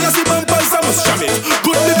 When I see bumpers I must jam it.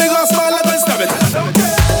 Could be big ass while I gun stab it.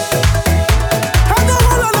 I know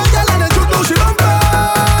all of the girl and the truth know she bumper.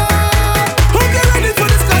 Hope you're ready for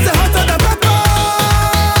this class hotter than pepper.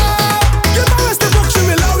 Give my rest the book she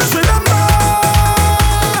will always remember.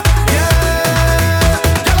 Yeah,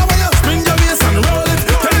 girl I want you spin your waist and roll it.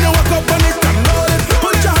 Tell you walk up on it and roll it.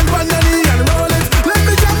 Put your hand on your knee and roll it. Let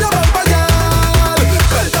me jam your bumper, girl.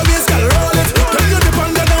 Belt your waist, girl, roll it. Tell you dip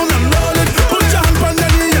and go down and roll it. Put your hand on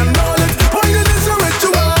your knee and roll it. Why you this a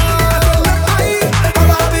ritual? Well, I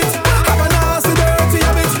have a habit, have a nasty dirty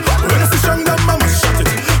habit. When I see strong gun, I must shut it.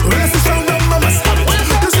 When I see strong gun, I must have it.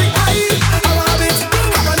 You see, I have a habit,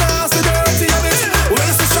 have a nasty dirty habit. When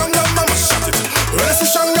I see strong gun, I must shut it. When I see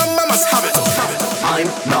strong gun, I must have it. I'm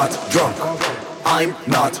not drunk. I'm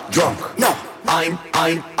not drunk. No. I'm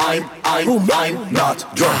not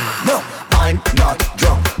drunk. No. I'm not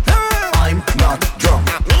drunk. I'm not drunk.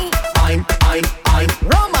 I'm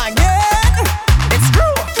Roman, yeah. It's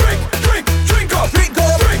true. Drink up, drink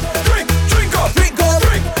up, drink up,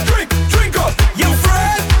 drink up. You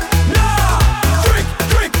friend? Nah. Drink up,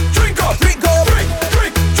 drink up, drink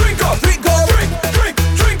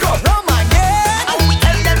up. Roman, yeah. And we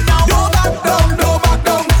tell them now. No back down, no back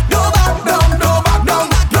down, no back down, no back down,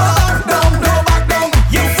 no back down, no back down.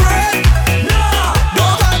 You friend? Nah. No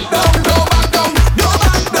back down, no back down, no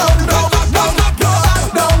back down, no back down, no back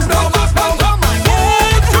down, no back down.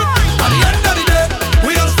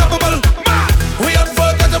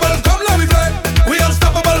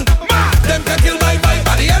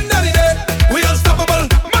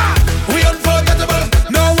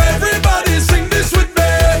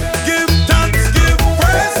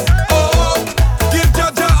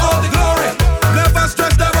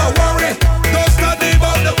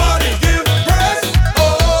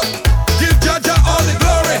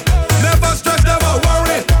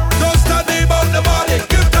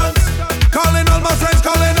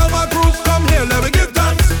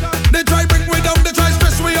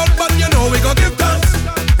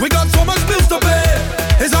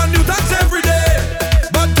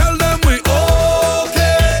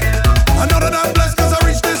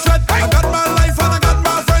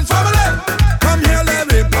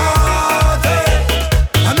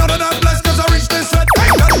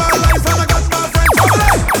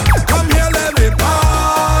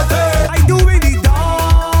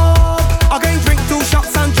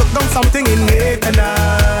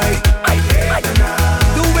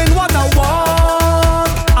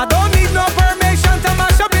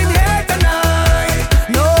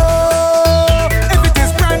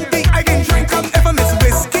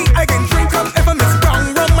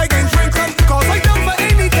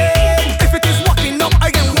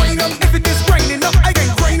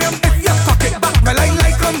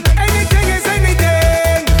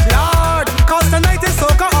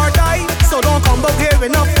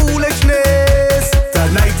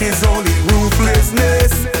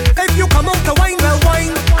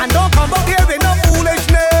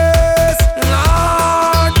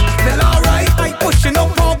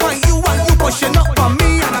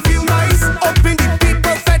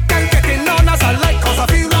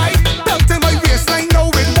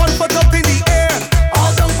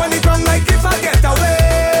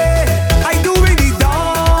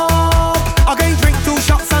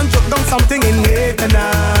 something in here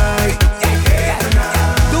tonight.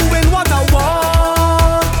 Doing what I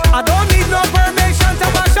want. I don't need no permission to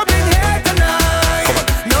wash up in here tonight.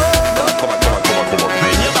 No. Come on.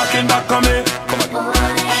 When you're back, come here.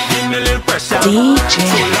 Give me a little pressure. DJ.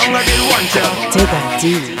 So long I did want you. Take a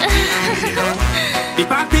deep. The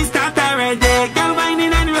party start already. Girl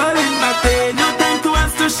whining and rolling back there. No time to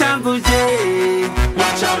us to shampoo J.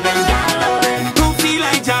 Watch out them girl. Who feel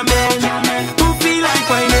like jamming? Who feel like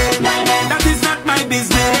whining? That is not my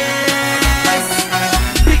business.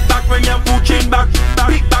 Pick back when you're pushing back.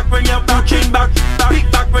 Pick back when you're pushing back. Pick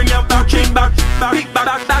back when you're pushing back. Pick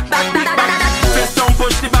back. First don't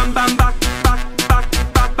push the bam bam back. Back.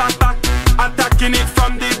 Attacking it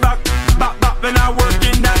from the back. Back when I work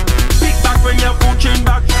in that. Pick back when you're pushing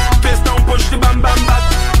back. First don't push the bam bam back.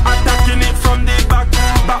 Attacking it from the back.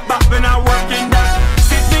 Back when I work in that.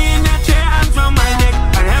 Sit me in a chair, hands from my neck.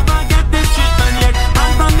 I never get this treatment yet.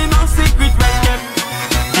 Hands on the no secret record.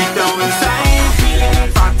 Deep down inside,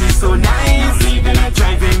 party so nice,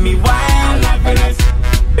 driving me wild.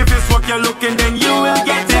 If it's what you're looking, then you will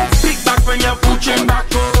get it. Pick back when you're pushing back.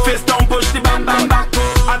 First don't push the bam bam back.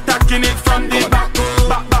 Attacking it from the back.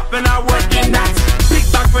 Back when I work in that. Pick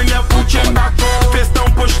back when you're pushing back. First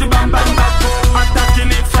don't push the bam bam back. Attacking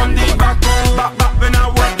it from the back. Back when I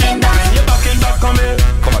work in that. You're back, come here.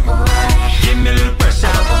 Give me a little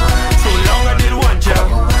pressure. So long I did want you.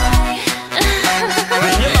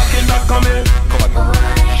 When you're back, come here.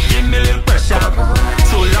 Give me a little pressure.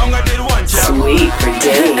 So long I did want you. Sweet for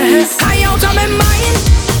days. I out of my mind,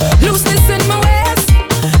 looseness in my waist,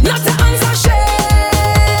 not to answer shame.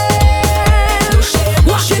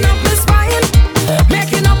 Washing up my spine,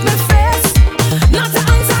 making up my face, not to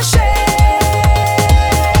answer shame.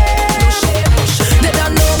 They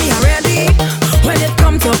don't know me already. When it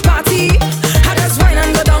come to party, I just whine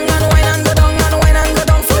and go down and whine and go down and whine and go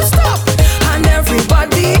down. Full stop. And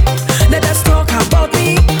everybody, they just talk about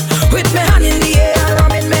me with my hand in the air and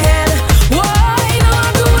rum in my head. Why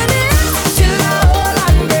not doing it till I hold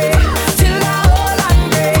and break, till I hold and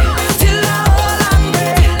break, till I hold and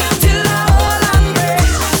break, till I hold and break,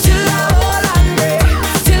 till I hold and break,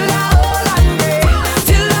 till I hold and break,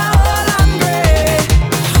 till I hold and break.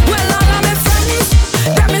 Well, all of my friends,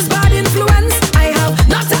 them is bad influence. I have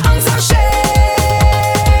not to answer shame.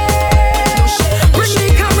 Bring the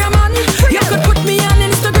cameraman, you could put me on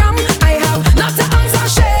Instagram. I have not to answer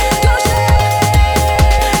shame.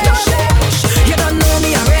 No shame. You don't know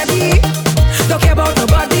me already. Don't care about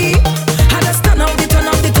nobody. I just turn up the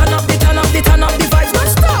vibes, don't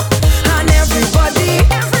stop. And everybody,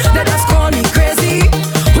 they just call me crazy.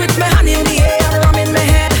 With my hand in the air and rum in my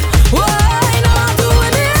head. Why not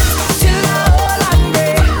doing it till I hold and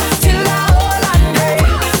break, till I hold and break,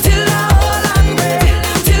 till I hold and break,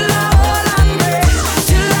 till I hold and break,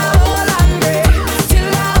 till I hold and break,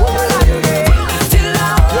 till I hold and break, till I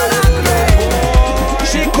hold and break.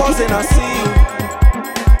 She causing a scene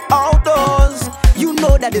outdoors. You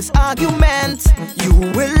know that this argument you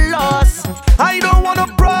will lose. I don't want no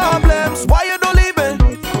problems. Why you don't leave it?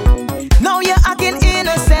 Now you're acting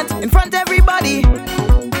innocent in front of everybody.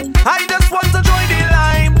 I just want to join the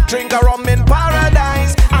line, drink a rum in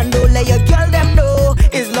paradise, and don't let your girl them know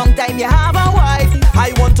it's long time you have a wife.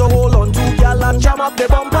 I want to hold on to girl and jam up the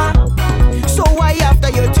bumper. So why after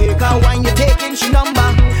you take her wine, you taking she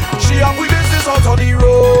number? She have we business out on the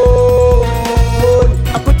road.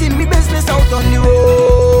 I'm putting me business out on the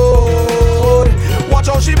road. Watch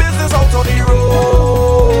out, she business out on the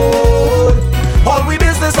road. All we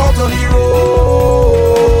business out on the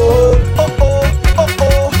road. Oh oh, oh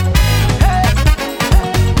oh. Hey,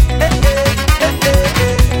 hey, hey, hey,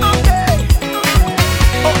 hey. Okay.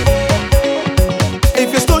 Oh oh.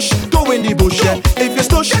 If you stush, go in the bush, yeah. If you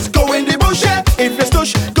stush, go in the bush, yeah. If you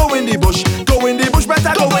stush, go in the bush. Go in the bush,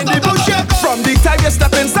 better go in the bush, yeah. From the time you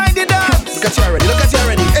step inside the dance. Look at you already, look at you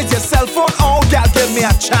already. It's your cell phone, oh girl, give me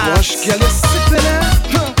a chance. Wash, girl, you sick with it.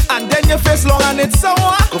 And then your face long and it's sour.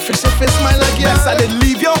 Go fix your face, smile like you. Best I did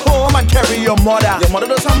leave your home and carry your mother. Your mother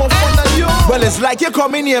does have more fun than you. Well, it's like you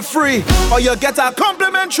come in here free, or you get a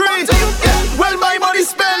complimentary. Well, my money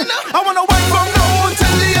spent. I wanna wine from now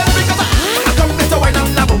until the end because I come with a wine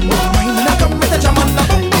and a boom boom. I come with a jam and a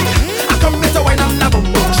boom boom. I come with a wine and a boom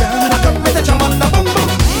boom. I come with a jam and a boom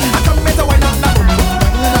boom. I come with a wine and a boom boom.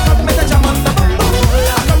 I come with a jam and a boom boom.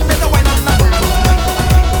 I come with a wine and a boom boom.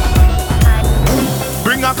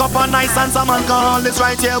 Bring a cup of nice and some alcohol. It's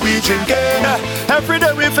right here we drinking. Every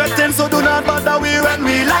day we fetting, so do not bother we when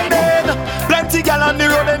we lighting. Plenty gal on the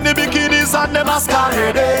road in the bikinis and the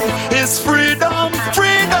masquerading. It's freedom,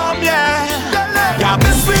 freedom, yeah. Yeah,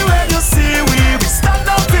 this way where you see we stand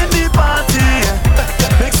up in the party.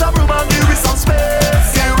 Make some room and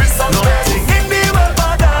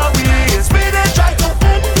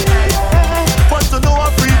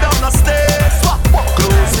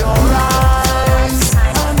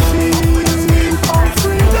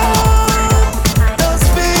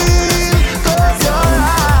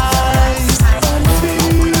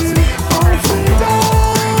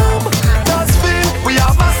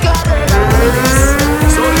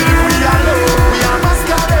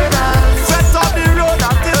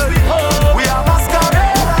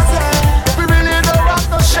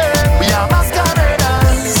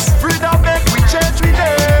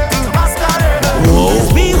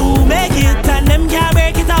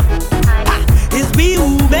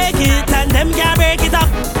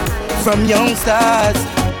from youngsters.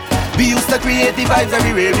 We used to create the vibes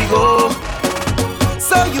everywhere we go.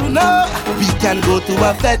 So you know, we can go to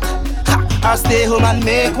a fete or stay home and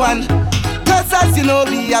make one. Cause as you know,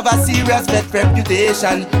 we have a serious vet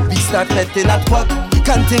reputation. We start fetting at work, we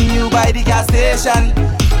continue by the gas station.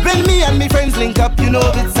 When me and me friends link up, you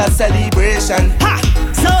know it's a celebration. Ha!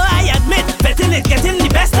 So I admit, betting is getting the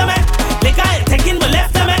best of me. Liquor is taking the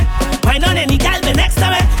left of me. Wine on any gal be next to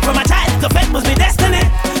me. From a child to fed was my destiny.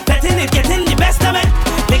 Betting is getting the best of me.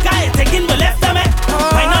 Liquor is taking the left of me.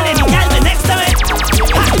 Wine on any gal be next to me.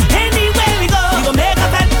 Ha! Anywhere we go, we gon' make a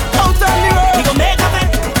bet. Out on the road, we gon' make a bet.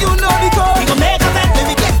 You know the code, we gon' make a bet. When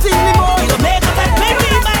we get in the mode, we gon' make a bet. When we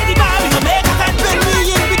by the bar, we gon' make a bet. When we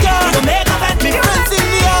in the car, we gon' make a bet. Me friends in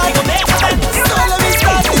the yard, we gon' make a bet. So let me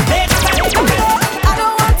start it. Make a bet. I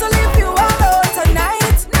don't want to leave you alone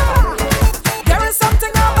tonight. Never. There is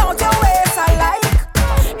something about your ways I like.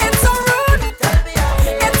 It's so rude.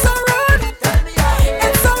 It's so rude.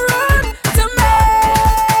 It's so rude to me.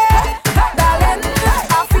 Darling,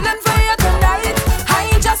 I'm feeling for you tonight.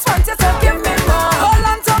 I just want you to give me more. Hold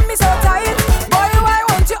on to me so tight. Boy, why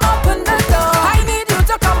won't you open the door? I need you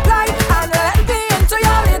to comply and let me into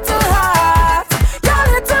your little heart. Your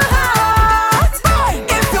little heart.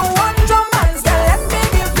 If you want romance, then let me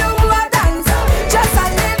give you a dance. Just a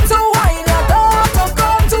little wine, you don't have to go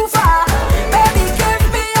too far. Baby, give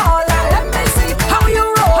me all and let me see how you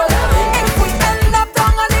roll. If we end up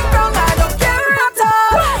down on the ground, I don't care at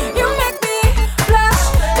all. You make me blush,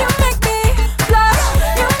 you make me blush,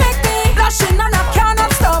 you make me blushing and I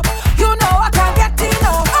cannot stop. You know I can't get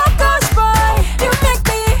enough. Oh gosh, boy, you make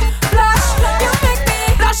me blush, you make me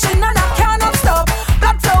blushing and I cannot stop.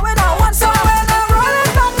 Blood flowing on one, so when I roll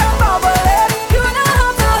it back and bubble it, you know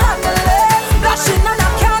how to handle it. Blushing and I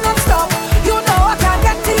cannot stop. You know I can't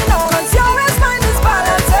get enough. 'Cause your mind is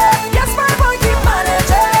balanced. Yes, my boy, keep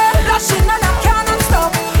managing. Blushing and I cannot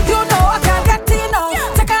stop. You know I can't get enough.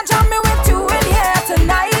 Take and jam me with you in here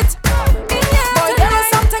tonight. Boy, there is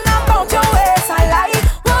something about your ways I like.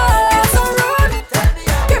 It's so rude.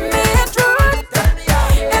 Give me it rude.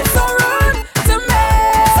 It's so rude to me.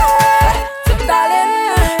 Darling,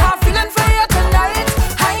 I'm feeling for you tonight.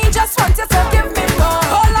 I just want you to give me more.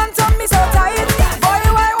 Hold on to me so tight. Boy,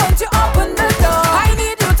 why won't you open the door? I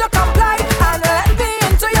need you to comply and let me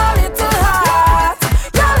into your little heart.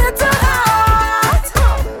 Your little heart.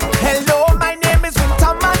 Hello, my name is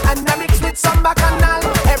Winterman and I mix with some bacchanal.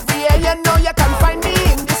 Every year you know you can find me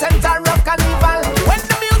in the center of carnival. When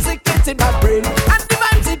the music hits in my brain and the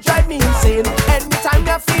vibes it drive me insane. Anytime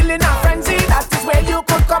you're feeling a frenzy, that is where you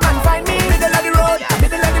could come and find me. Middle of the road,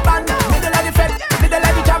 middle of the band, middle of the fete, middle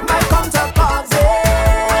of the jam, I come to cause it.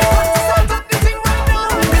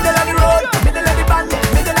 Middle of the road, middle of the band,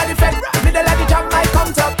 middle of the fete, middle of the jam, I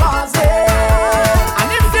come to cause it. And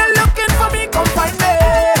if you're looking for me, come find me.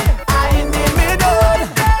 I in the middle,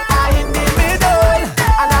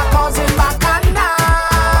 and I'm causing bacchanal.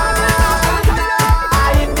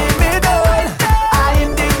 I in the middle,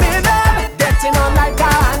 getting on like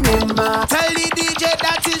an animal. Tell the DJ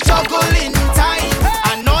that it's juggling time.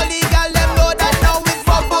 And all the gal them know that now it's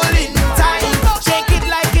bubbling time. Shake it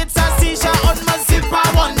like it's a seizure on my zipper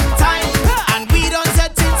one time. And we don't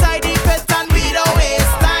set inside the pet and we don't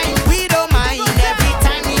waste time. We don't mind every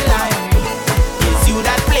time we lie. It's you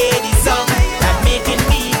that play the song that making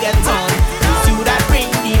me get on. It's you that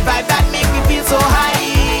bring the vibe that make me feel so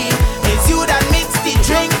high. It's you that mix the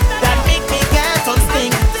drink that make me get on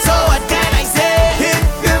stink. So what can I say? If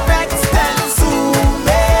you vex then sue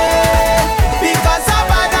me, because I'm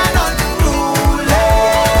bad and unruly.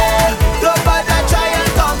 Don't bother try and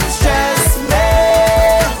come stress me,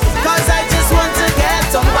 'cause I just want to get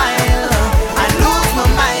some wild and lose my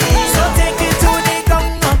mind. So take it to the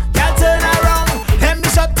ground, can't turn around. Let me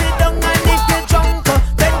shut it down and if you're drunk,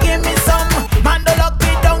 then give me some. Man, don't lock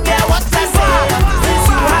it down, yeah, what I say. Since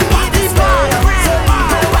you have me this way, so you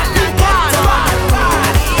know what you get on.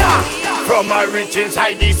 From my reach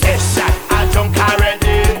inside the session, I drunk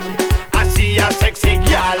already. I see a sexy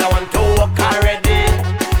girl, I want to walk already.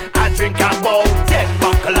 I drink about 10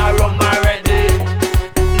 buckle of rum already.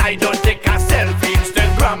 I don't take a selfie,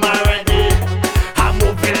 Instagram already. I'm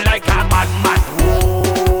moving like a madman,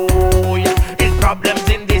 whoa. It's problems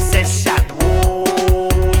in this session, whoa.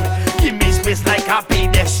 Give me space like a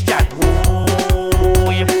pedestrian, whoa.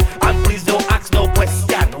 And please don't ask no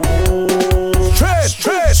question, whoa.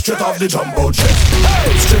 Straight off the jumbo jet.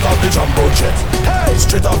 Hey, straight off the jumbo jet. Hey,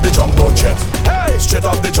 straight off the jumbo jet. Hey, straight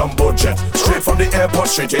off the jumbo jet. Straight from the airport,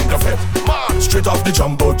 straight in the fit. Straight off the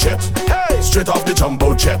jumbo jet. Hey, straight off the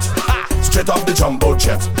jumbo jet. Straight off the jumbo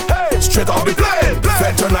jet. Hey, straight off the plane.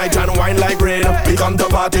 Fed tonight and wine like rain. We come come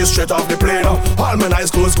to party straight off the plane. All my nice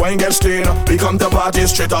clothes going get stained. We come to party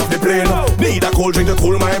straight off the plane. Need a cold drink to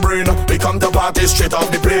cool my brain. We come to party straight off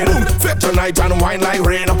the plane. Fit tonight and wine like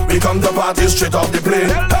rain. We come to party straight off the plane.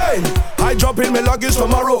 Hey, I drop in my luggage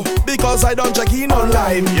tomorrow because I don't check in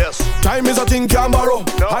online. Yes, time is a thing can't borrow.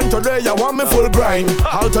 No. And today I want me full grind.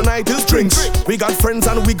 All tonight is drinks. We got friends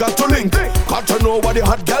and we got to link. Got to know what the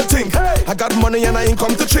hot girl think. I got money and I ain't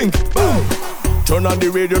come to chink. Boom. Turn on the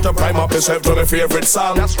radio to prime up yourself to my favorite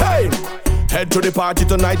song. Hey, head to the party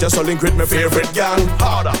tonight just to link with my favorite gang.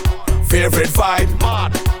 Harder, favorite vibe,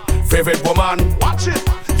 mad, favorite woman. Watch it.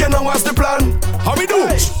 You know what's the plan? How we do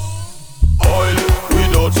it? Oil, we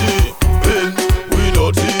dirty, paint, we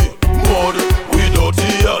dirty, mud, we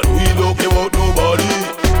dirty, and we don't care about nobody.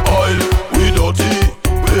 Oil, we dirty,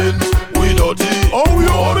 paint, we dirty,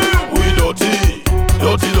 mud, we dirty,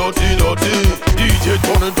 dirty. DJ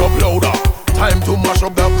turn it up louder. Time to mash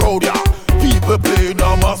up the crowd, yeah. People play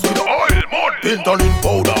the mass with oil, mud, paint and in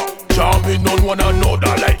powder. Jamming on one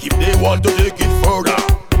another like if they want to take it further.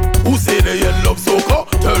 Who say they in love soca?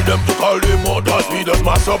 Tell them to call them mothers. We just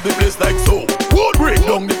mash up the place like so. Would break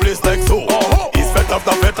down the place like so. It's fete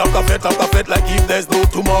after fete after fete after fete like if there's no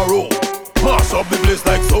tomorrow. Mash up the place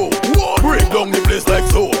like so. Would break down the place like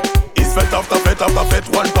so. It's fete after fete after fete.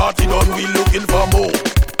 One party done, we looking for more.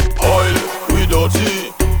 Oil, we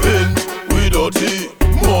dirty, paint, we dirty,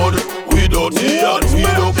 mud, we dirty, and we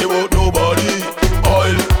don't care about nobody.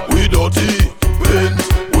 Oil, we dirty, paint,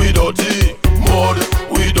 we dirty, mud,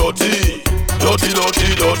 we dirty.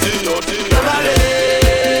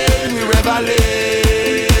 Reveling, we reveling.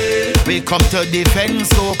 We come to defend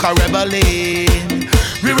soca rebelling.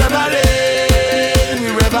 We reveling, we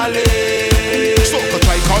reveling. Soca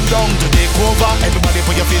try come down to take over. Everybody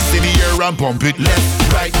put your fist in the air and pump it.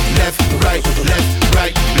 Left, right, left, right, left,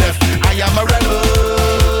 right, left. I am a rebel.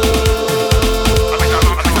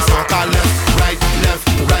 Soca left, right, left,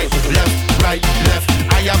 right, left, right, left.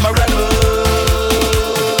 I am a rebel.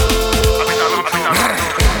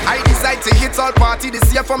 To hit all party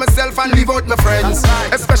this year for myself and leave out my friends.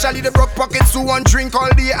 Especially the broke pockets who won't drink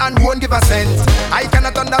all day and won't give a cent. I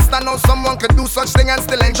cannot understand how someone could do such thing and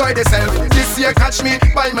still enjoy themselves. This year catch me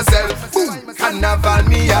by myself. Boom, carnival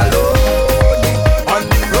me alone on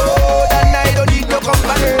the road and I don't need no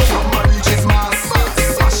company. Someone reaches mass,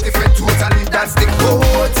 smash the fed totally. That's the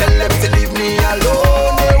code. Tell them to leave me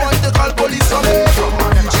alone. They want to call police on me.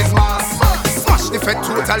 Someone reaches mass, smash the fed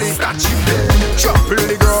totally. Statue jump in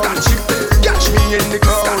the ground. Catch me in the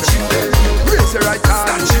crowd. Raise your right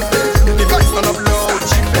hand. The voice turn up loud.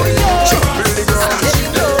 Jump in the ground.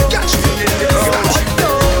 Catch me in the crowd.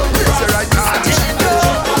 Raise your right hand.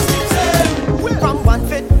 From one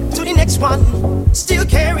fit to the next one, still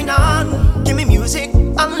carrying on. Give me music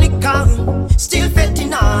and liquor, still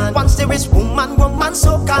fetting on. Once there is woman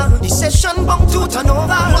soca, the session bound to turn over.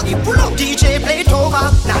 Money pull up, DJ play it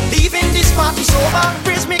over. Not leaving this party sober.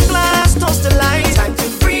 Raise me glass, toast the light. Time to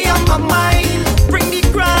free up my mind. Bring the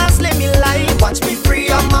grass, let me light. Watch me free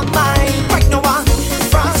up my mind. Right now I'm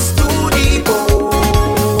frost to the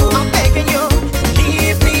bone. I'm begging you,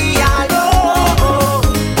 leave me alone.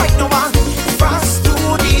 Right now I'm frost to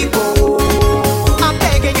the bone. I'm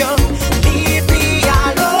begging you, leave me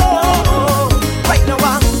alone. Right now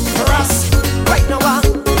I'm frost. Right now I'm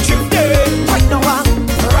drifting. Right now I'm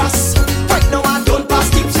frost. Right now I don't pass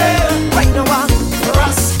tips. Right now I'm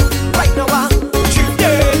frost. Right now I'm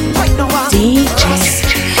drifting. Right now I'm frost.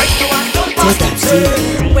 Right now I don't pass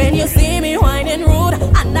tips. When you see me whining rude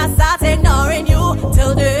and I start ignoring you,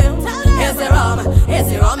 tell them, is it wrong?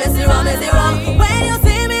 Is it wrong? Is it wrong? Is it wrong? When you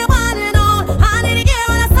see me whining on, I need to get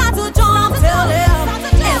when I start to jump, tell them,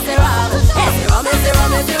 is it wrong? Is it wrong? Is it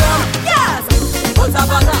wrong? Is it wrong? Yes! Put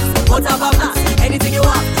up a glass, put up a glass, anything you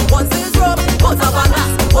want. Once this room, put up a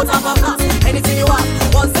glass, put up a glass, anything you want.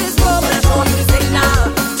 Once this room, and I show you the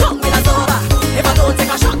signal. Jump in a soda. If I don't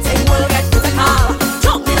take a shot, thing will get to the car.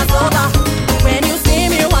 Jump in a soda. When you see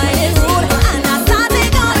me whining rude and I start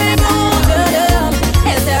ignoring you, tell them,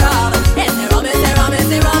 is it wrong? Is it wrong? Is it wrong?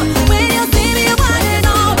 Is it wrong? When you see me whining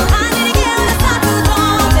on, I need to get when I start to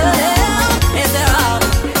jump, tell them, is it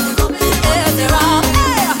wrong? Is it wrong?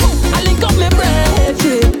 I link up my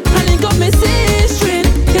brethren, I link up my sister.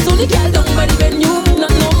 There's only girl down by the venue,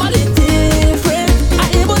 not normality.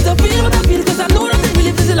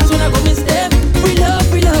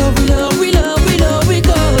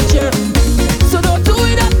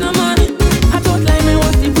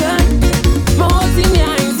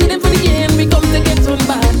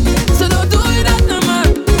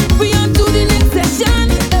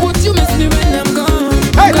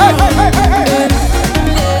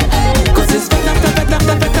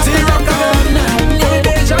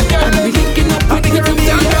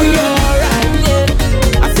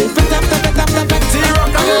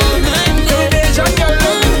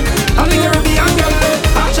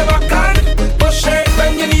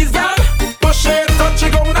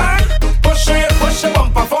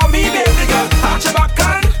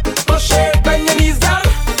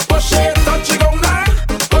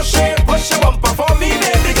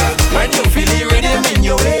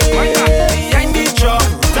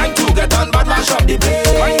 up the bass.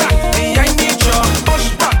 Wind back behind the drum, push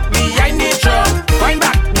back behind the drum. Wind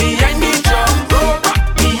back behind the drum, roll back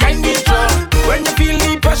behind the drum. When you feel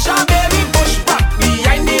the pressure, baby, push back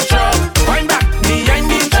behind the drum. Wind back behind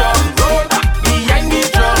the drum, roll back behind the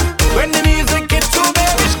drum. When the music gets too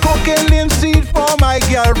baby, cooking linseed for my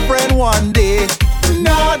girlfriend one day,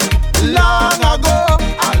 not long ago.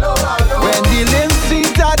 When the linseed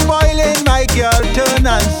started boiling, my girl turned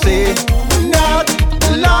and say, not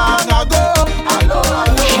long ago.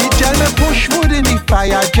 She tell me push wood in the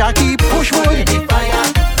fire, Jackie, push wood in the fire.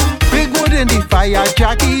 Big wood in the fire,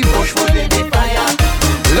 Jackie, push wood in the fire.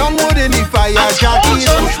 Long wood in the fire, Jackie,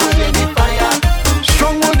 push wood in the fire.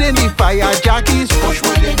 Strong wood in the fire, Jackie, push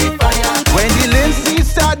wood in the fire. When the linseed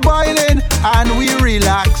start boiling and we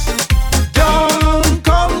relax, down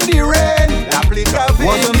come the rain.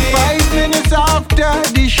 Wasn't 5 minutes after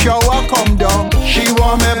the shower come down, she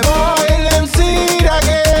want me boiling seed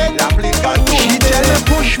again. She tell me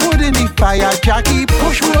push wood in the fire, Jackie,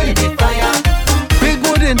 push wood in the fire. Big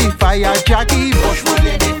wood in the fire, Jackie, push wood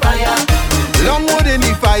in the fire. Long wood in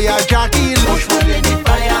the fire, Jackie, push wood in the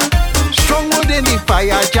fire. Strong wood in the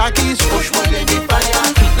fire, Jackie, push wood in the fire.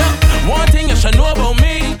 one thing you should know about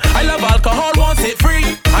me, I love alcohol, won't set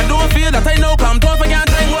free. I don't feel that I know come don't forget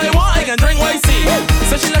drink what I want, I can drink what I see.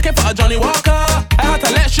 So she looking for a Johnny Walker, I had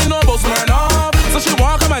to let she know about Smirnoff. So she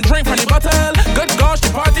won't come and drink from the bottle. Good gosh,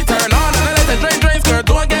 the party turn on, and I let her drink, girl,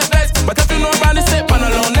 don't get vexed. But if you know about the sip on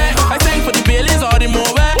a long neck, I sing for the Baileys or the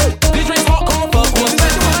Moet. The drinks hot, cold, full, cool.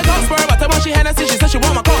 She said she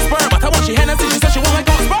want my cock spur, but I want she Hennessy. She said she want my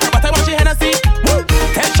cock spur, but I want she Hennessy. She said she want my cock spur, but I want she Hennessy.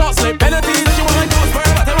 10 shots, like penalties. She want my cock spur,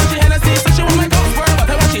 but I want she Hennessy. Said she want my cock spur, but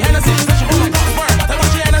I want she Hennessy. She said she want my cock spur, but I want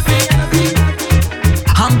she Hennessy.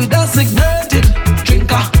 I'm the designated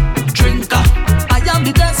drinker. I am the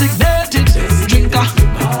designated drinker.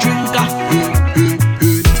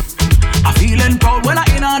 I'm feeling proud when I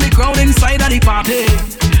in on the crowd inside of the party.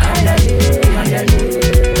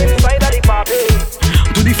 Inside of the party.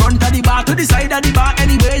 To the front of the bar, to the side of the bar,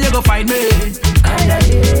 anywhere you go find me.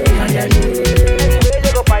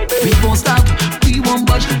 We won't stop, we won't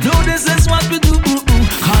budge. No, this is what we do.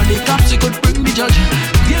 Call the cops, you could bring the judge.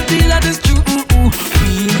 Give me that is true.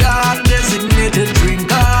 We got designated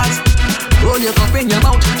drinkers. Roll your cup in your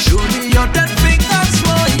mouth, show me your 10 fingers,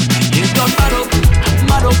 boy. Hit done mad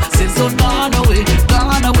up, since on gone away.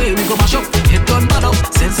 We go mash up, hit done mad up,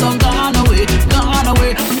 since on gone away.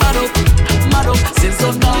 Mad up, since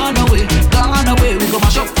on gone away. We go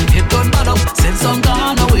mash up, hit done mad up, since on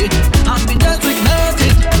gone away. I'm the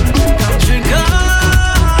designated drinker.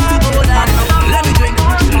 Let me drink. I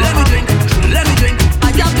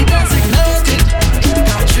am the designated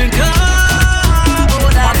drinker.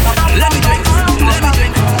 Let me drink.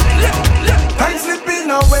 Time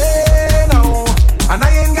slipping away now, and I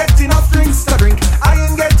ain't get enough drinks to drink. I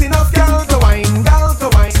ain't get enough gal to wine.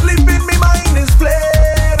 Sleep in me mind is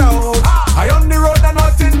played out. I on the road and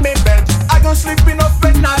not in me bed. I gon' sleep enough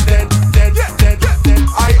when not dead.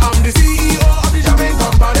 I am the CEO of the Jamaican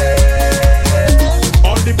company.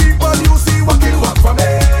 All the people you see work for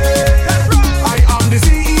me. I am the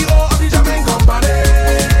CEO of the Jamaican company.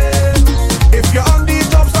 If you're on the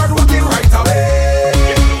job, start working right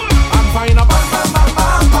away. I'm fine a bam bam bam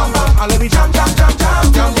bam bam bam. I love you jam.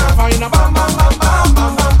 Fine a bam bam bam bam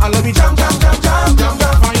bam bam. I love you jam.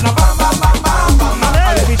 Fine a bam bam bam bam bam. I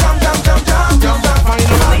love you jam. Fine a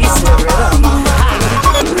bam bam bam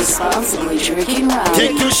bam. Responsibly drinking right.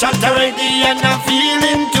 Take 2 shots already and I'm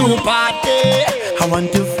feeling to party. I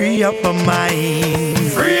want to free up my mind.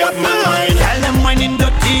 Tell them whining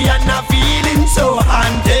dirty and I'm feeling so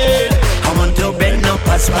haunted. I want to bend up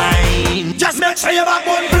a spine. Just make sure your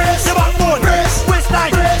backbone brace.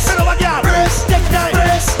 Waistline, bend over girl. Take time,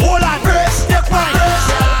 hold on, take wine.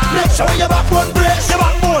 Make sure your backbone brace.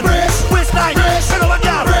 Waistline, bend over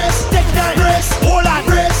girl. Take time, hold on,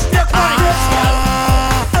 take wine.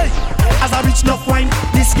 As I reach enough wine,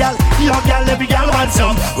 this girl, your girl, every girl wants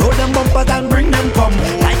some. Roll them bumpers and bring them come.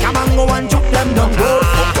 Like a mango and chop them down.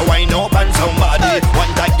 Up to wine up and somebody.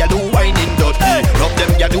 One time you do whining dirty. Love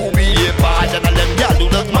them you do be a part. And all them you do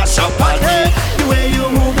not mash up on me. The way you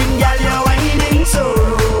moving, girl, you're whining so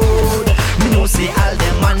rude. Me no see all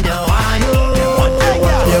them on the wine.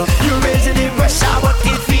 You raising the pressure, but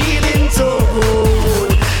it feeling so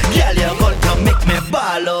good. Girl, you're going to make me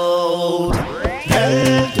ball out.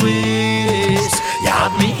 Hell twist, you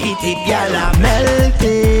have me eat it, girl, I'm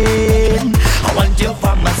melting. I want you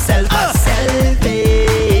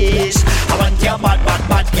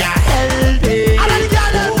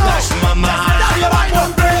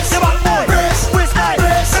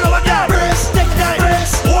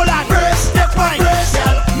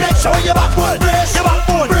backbone, brace, your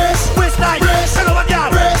backbone, brace, waistline, brace, and over girl,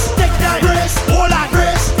 brace, take time, brace, hold on,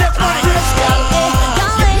 brace, step on, brace, girl.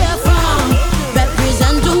 Where you from?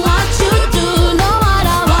 Represent to what you do, know what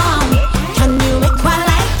I want. Can you make what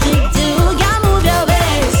like you do? Girl, move your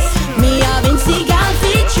waist. Me having see girl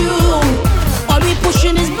feet you. All we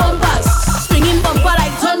pushing is bumpers, swinging bumper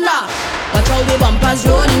like thunder. Watch how the bumpers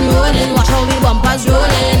rolling, rolling. Watch how the bumpers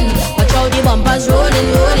rolling. Watch how the bumpers rolling,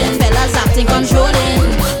 rolling. Fellas acting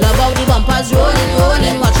controlling. Love how the bumpers rolling,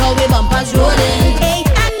 rolling. Watch how the bumpers rolling. Hey,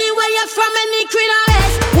 anywhere you're from, any creed or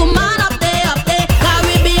race, woman up there,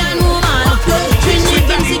 Caribbean woman. Trinity,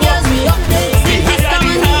 Kinsey girls, we up there.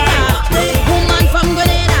 Testament, woman from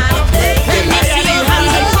Grenada. Let me see your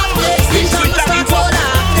hands up there. Since I'm a Saratoga,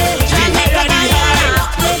 Jamaica, Guyana.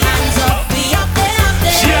 Hands up, we up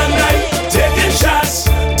there. She and I taking shots.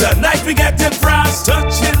 Tonight we getting frost,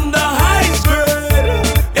 touching the iceberg.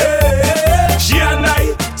 Yeah. She and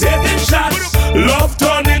I taking shots. Love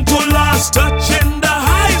turning to lost, touching the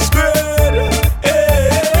iceberg.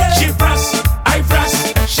 Yeah. She frost, I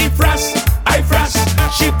frost. She frost, I frost.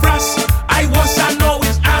 She frost, I was, I know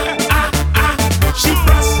it's She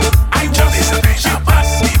frost, I was. She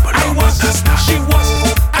frost, I was. She was,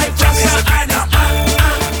 I frost,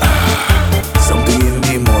 Something in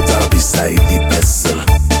the motor beside the vessel.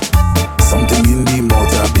 Something in the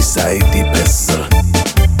motor beside the vessel.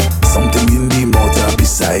 Something in the motor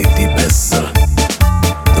beside the vessel.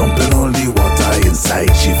 Dumping all the water inside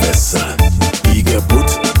the vessel. He get put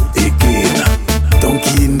again.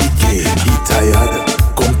 Donkey in the cane. He tired,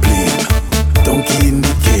 complain. Donkey in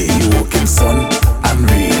the cane. He walk in sun and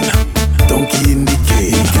rain. Donkey in the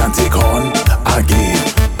cane. He can't take on again.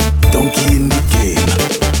 Donkey in the cane.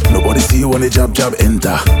 Nobody see you when the jab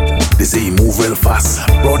enter. They say he move real fast.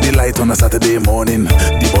 Brought the light on a Saturday morning.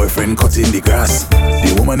 The boyfriend cutting the grass.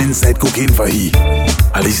 The woman inside cooking for he.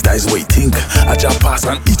 At least that's what he think. I jab pass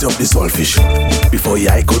and eat up the saltfish before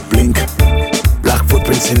your eye could blink. Black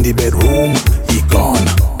footprints in the bedroom. He gone.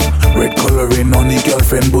 Red coloring on the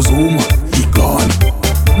girlfriend bosom. He gone.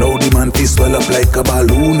 Now the man face swell up like a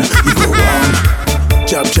balloon. He go round.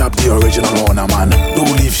 Jab the original owner man.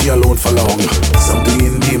 Don't leave she alone for long. Something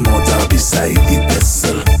in the motor beside the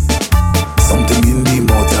vessel. Something in the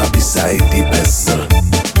motor beside the vessel.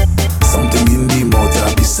 Something in the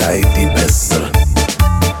motor beside the vessel.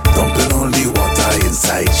 Dumping all the water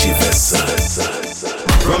inside the vessel.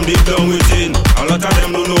 From deep down within, a lot of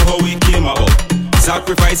them don't know how we came about.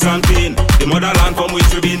 Sacrifice and pain, the motherland from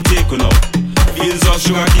which we've been taken out. Fields of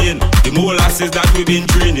sugar cane, the molasses that we've been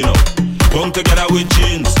training out. Come together with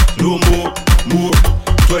chains, no more.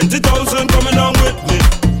 20,000 coming on with me.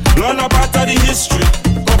 Learn about the history,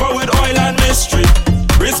 cover with oil and mystery.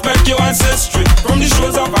 Respect your ancestry. From the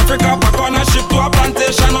shores of Africa, back on a ship to a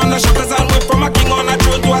plantation on the shoulders and whip from a king on a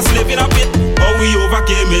throne to a slave in a pit. How we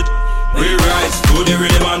overcame it. We rise to the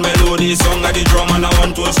rhythm and melody, song of the drum and a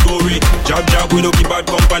one-tone story. Jab we don't keep bad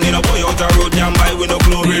company, no boy out a road, damn by we no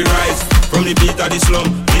glory. Rise from the beat of the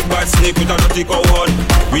slum, big bad snake with a dirty cow horn.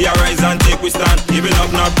 We arise and take we stand, giving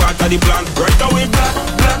up not part of the plan. Right now we black.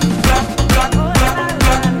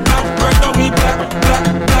 Right now we black.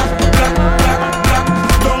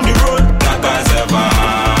 Down the road, black as ever,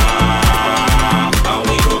 and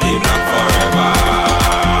we go be black forever.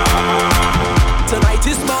 Tonight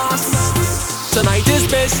is mass, tonight is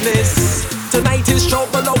business, tonight is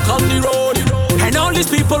trouble out on the road. And all these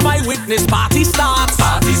people my witness, party starts.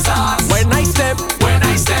 When I step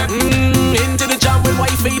into the jam with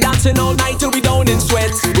wifey dancing all night till we down in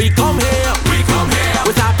sweat. We come here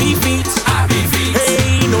with happy feet.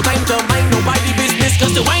 Hey, no time to mind nobody business,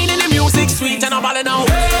 cause the wine and the music sweet and I'm balling out.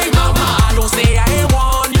 Hey mama, don't say I ain't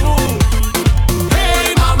want you.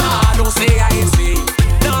 Hey mama, don't say I ain't see.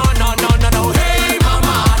 No. Hey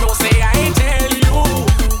mama, don't say I ain't tell you.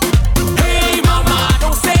 Hey mama,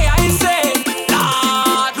 don't say I ain't say.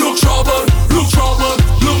 Lord, look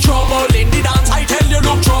trouble in the dance. I tell you,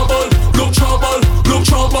 look trouble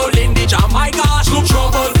in the jam. My gosh, look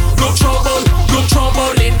trouble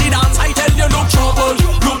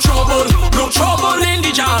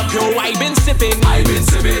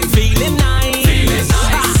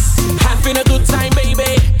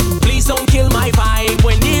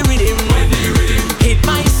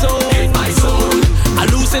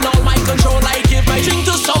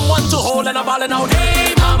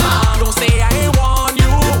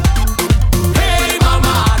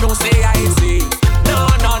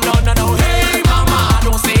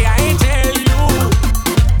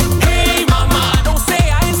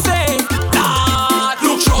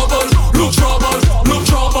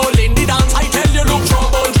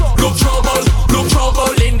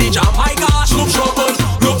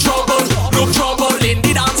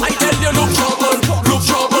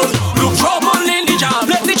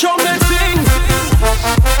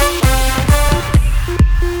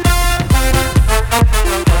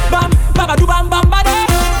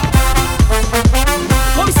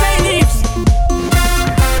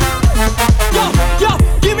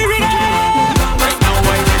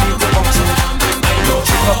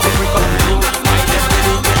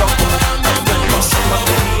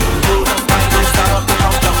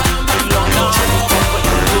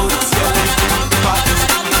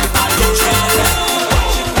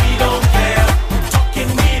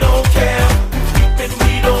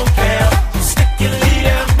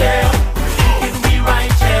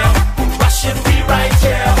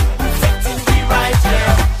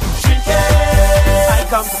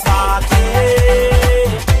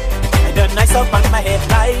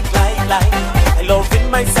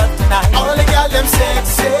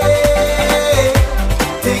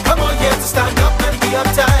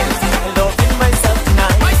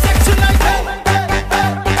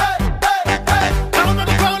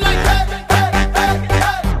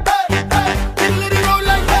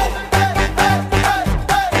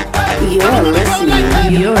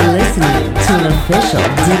official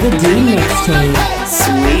Digga D mixtape.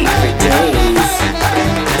 Sweet for days.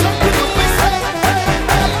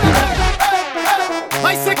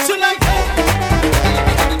 My sexual life.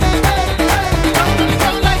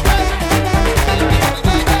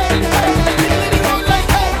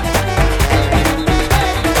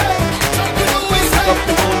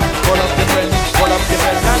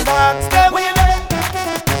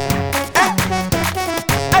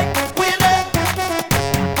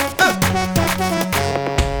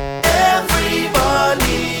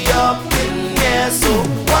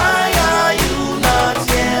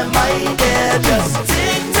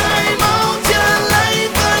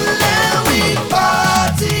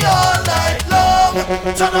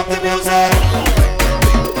 Turn up the music.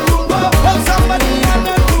 Hold somebody and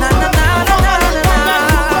then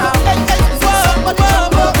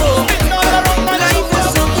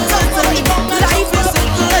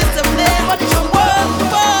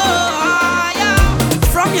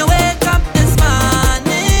from your wake up this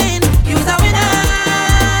morning, you's a winner.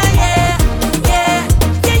 Yeah, yeah,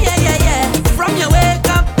 yeah, yeah, yeah, yeah. From your wake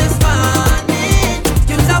up this morning,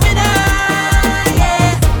 you's a winner.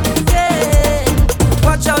 Yeah, yeah.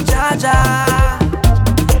 Watch out, Jaja.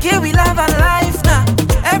 Here we love our life now.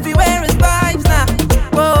 Everywhere is vibes now.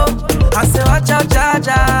 Whoa, I say watch out,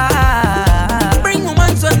 Jaja. Bring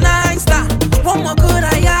woman so nice now. What more could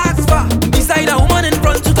I ask for? Beside a woman in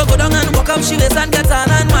front, to go down and walk up she waist and get on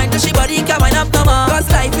and mind. That she body can wind up no more. Cause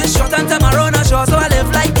life is short and tomorrow not sure. So I live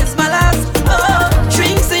like it's my last. Oh,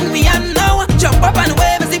 drinks in me and now. Jump up and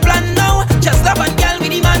wave is the plan now. Just love and girl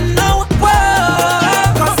with the man now.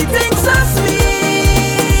 Whoa, cause he thinks so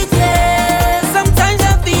sweet. Yeah, sometimes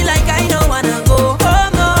I feel like I don't wanna go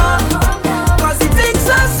home no. Cause he thinks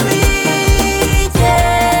so sweet.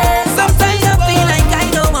 Yeah, sometimes I feel like I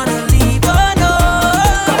don't wanna leave. Oh no,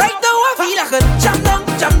 right now I feel like a jam down.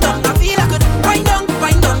 I feel like I could wind down.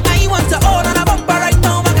 I want to hold on a bumper right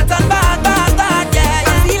now. I get on bad, yeah. I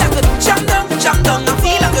feel like I could jam down. I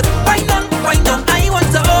feel like I could wind down. I want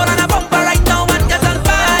to hold on a bumper right now and get on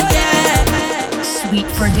bad, yeah. Sweet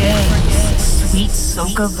for days, sweet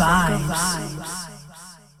soca vibes.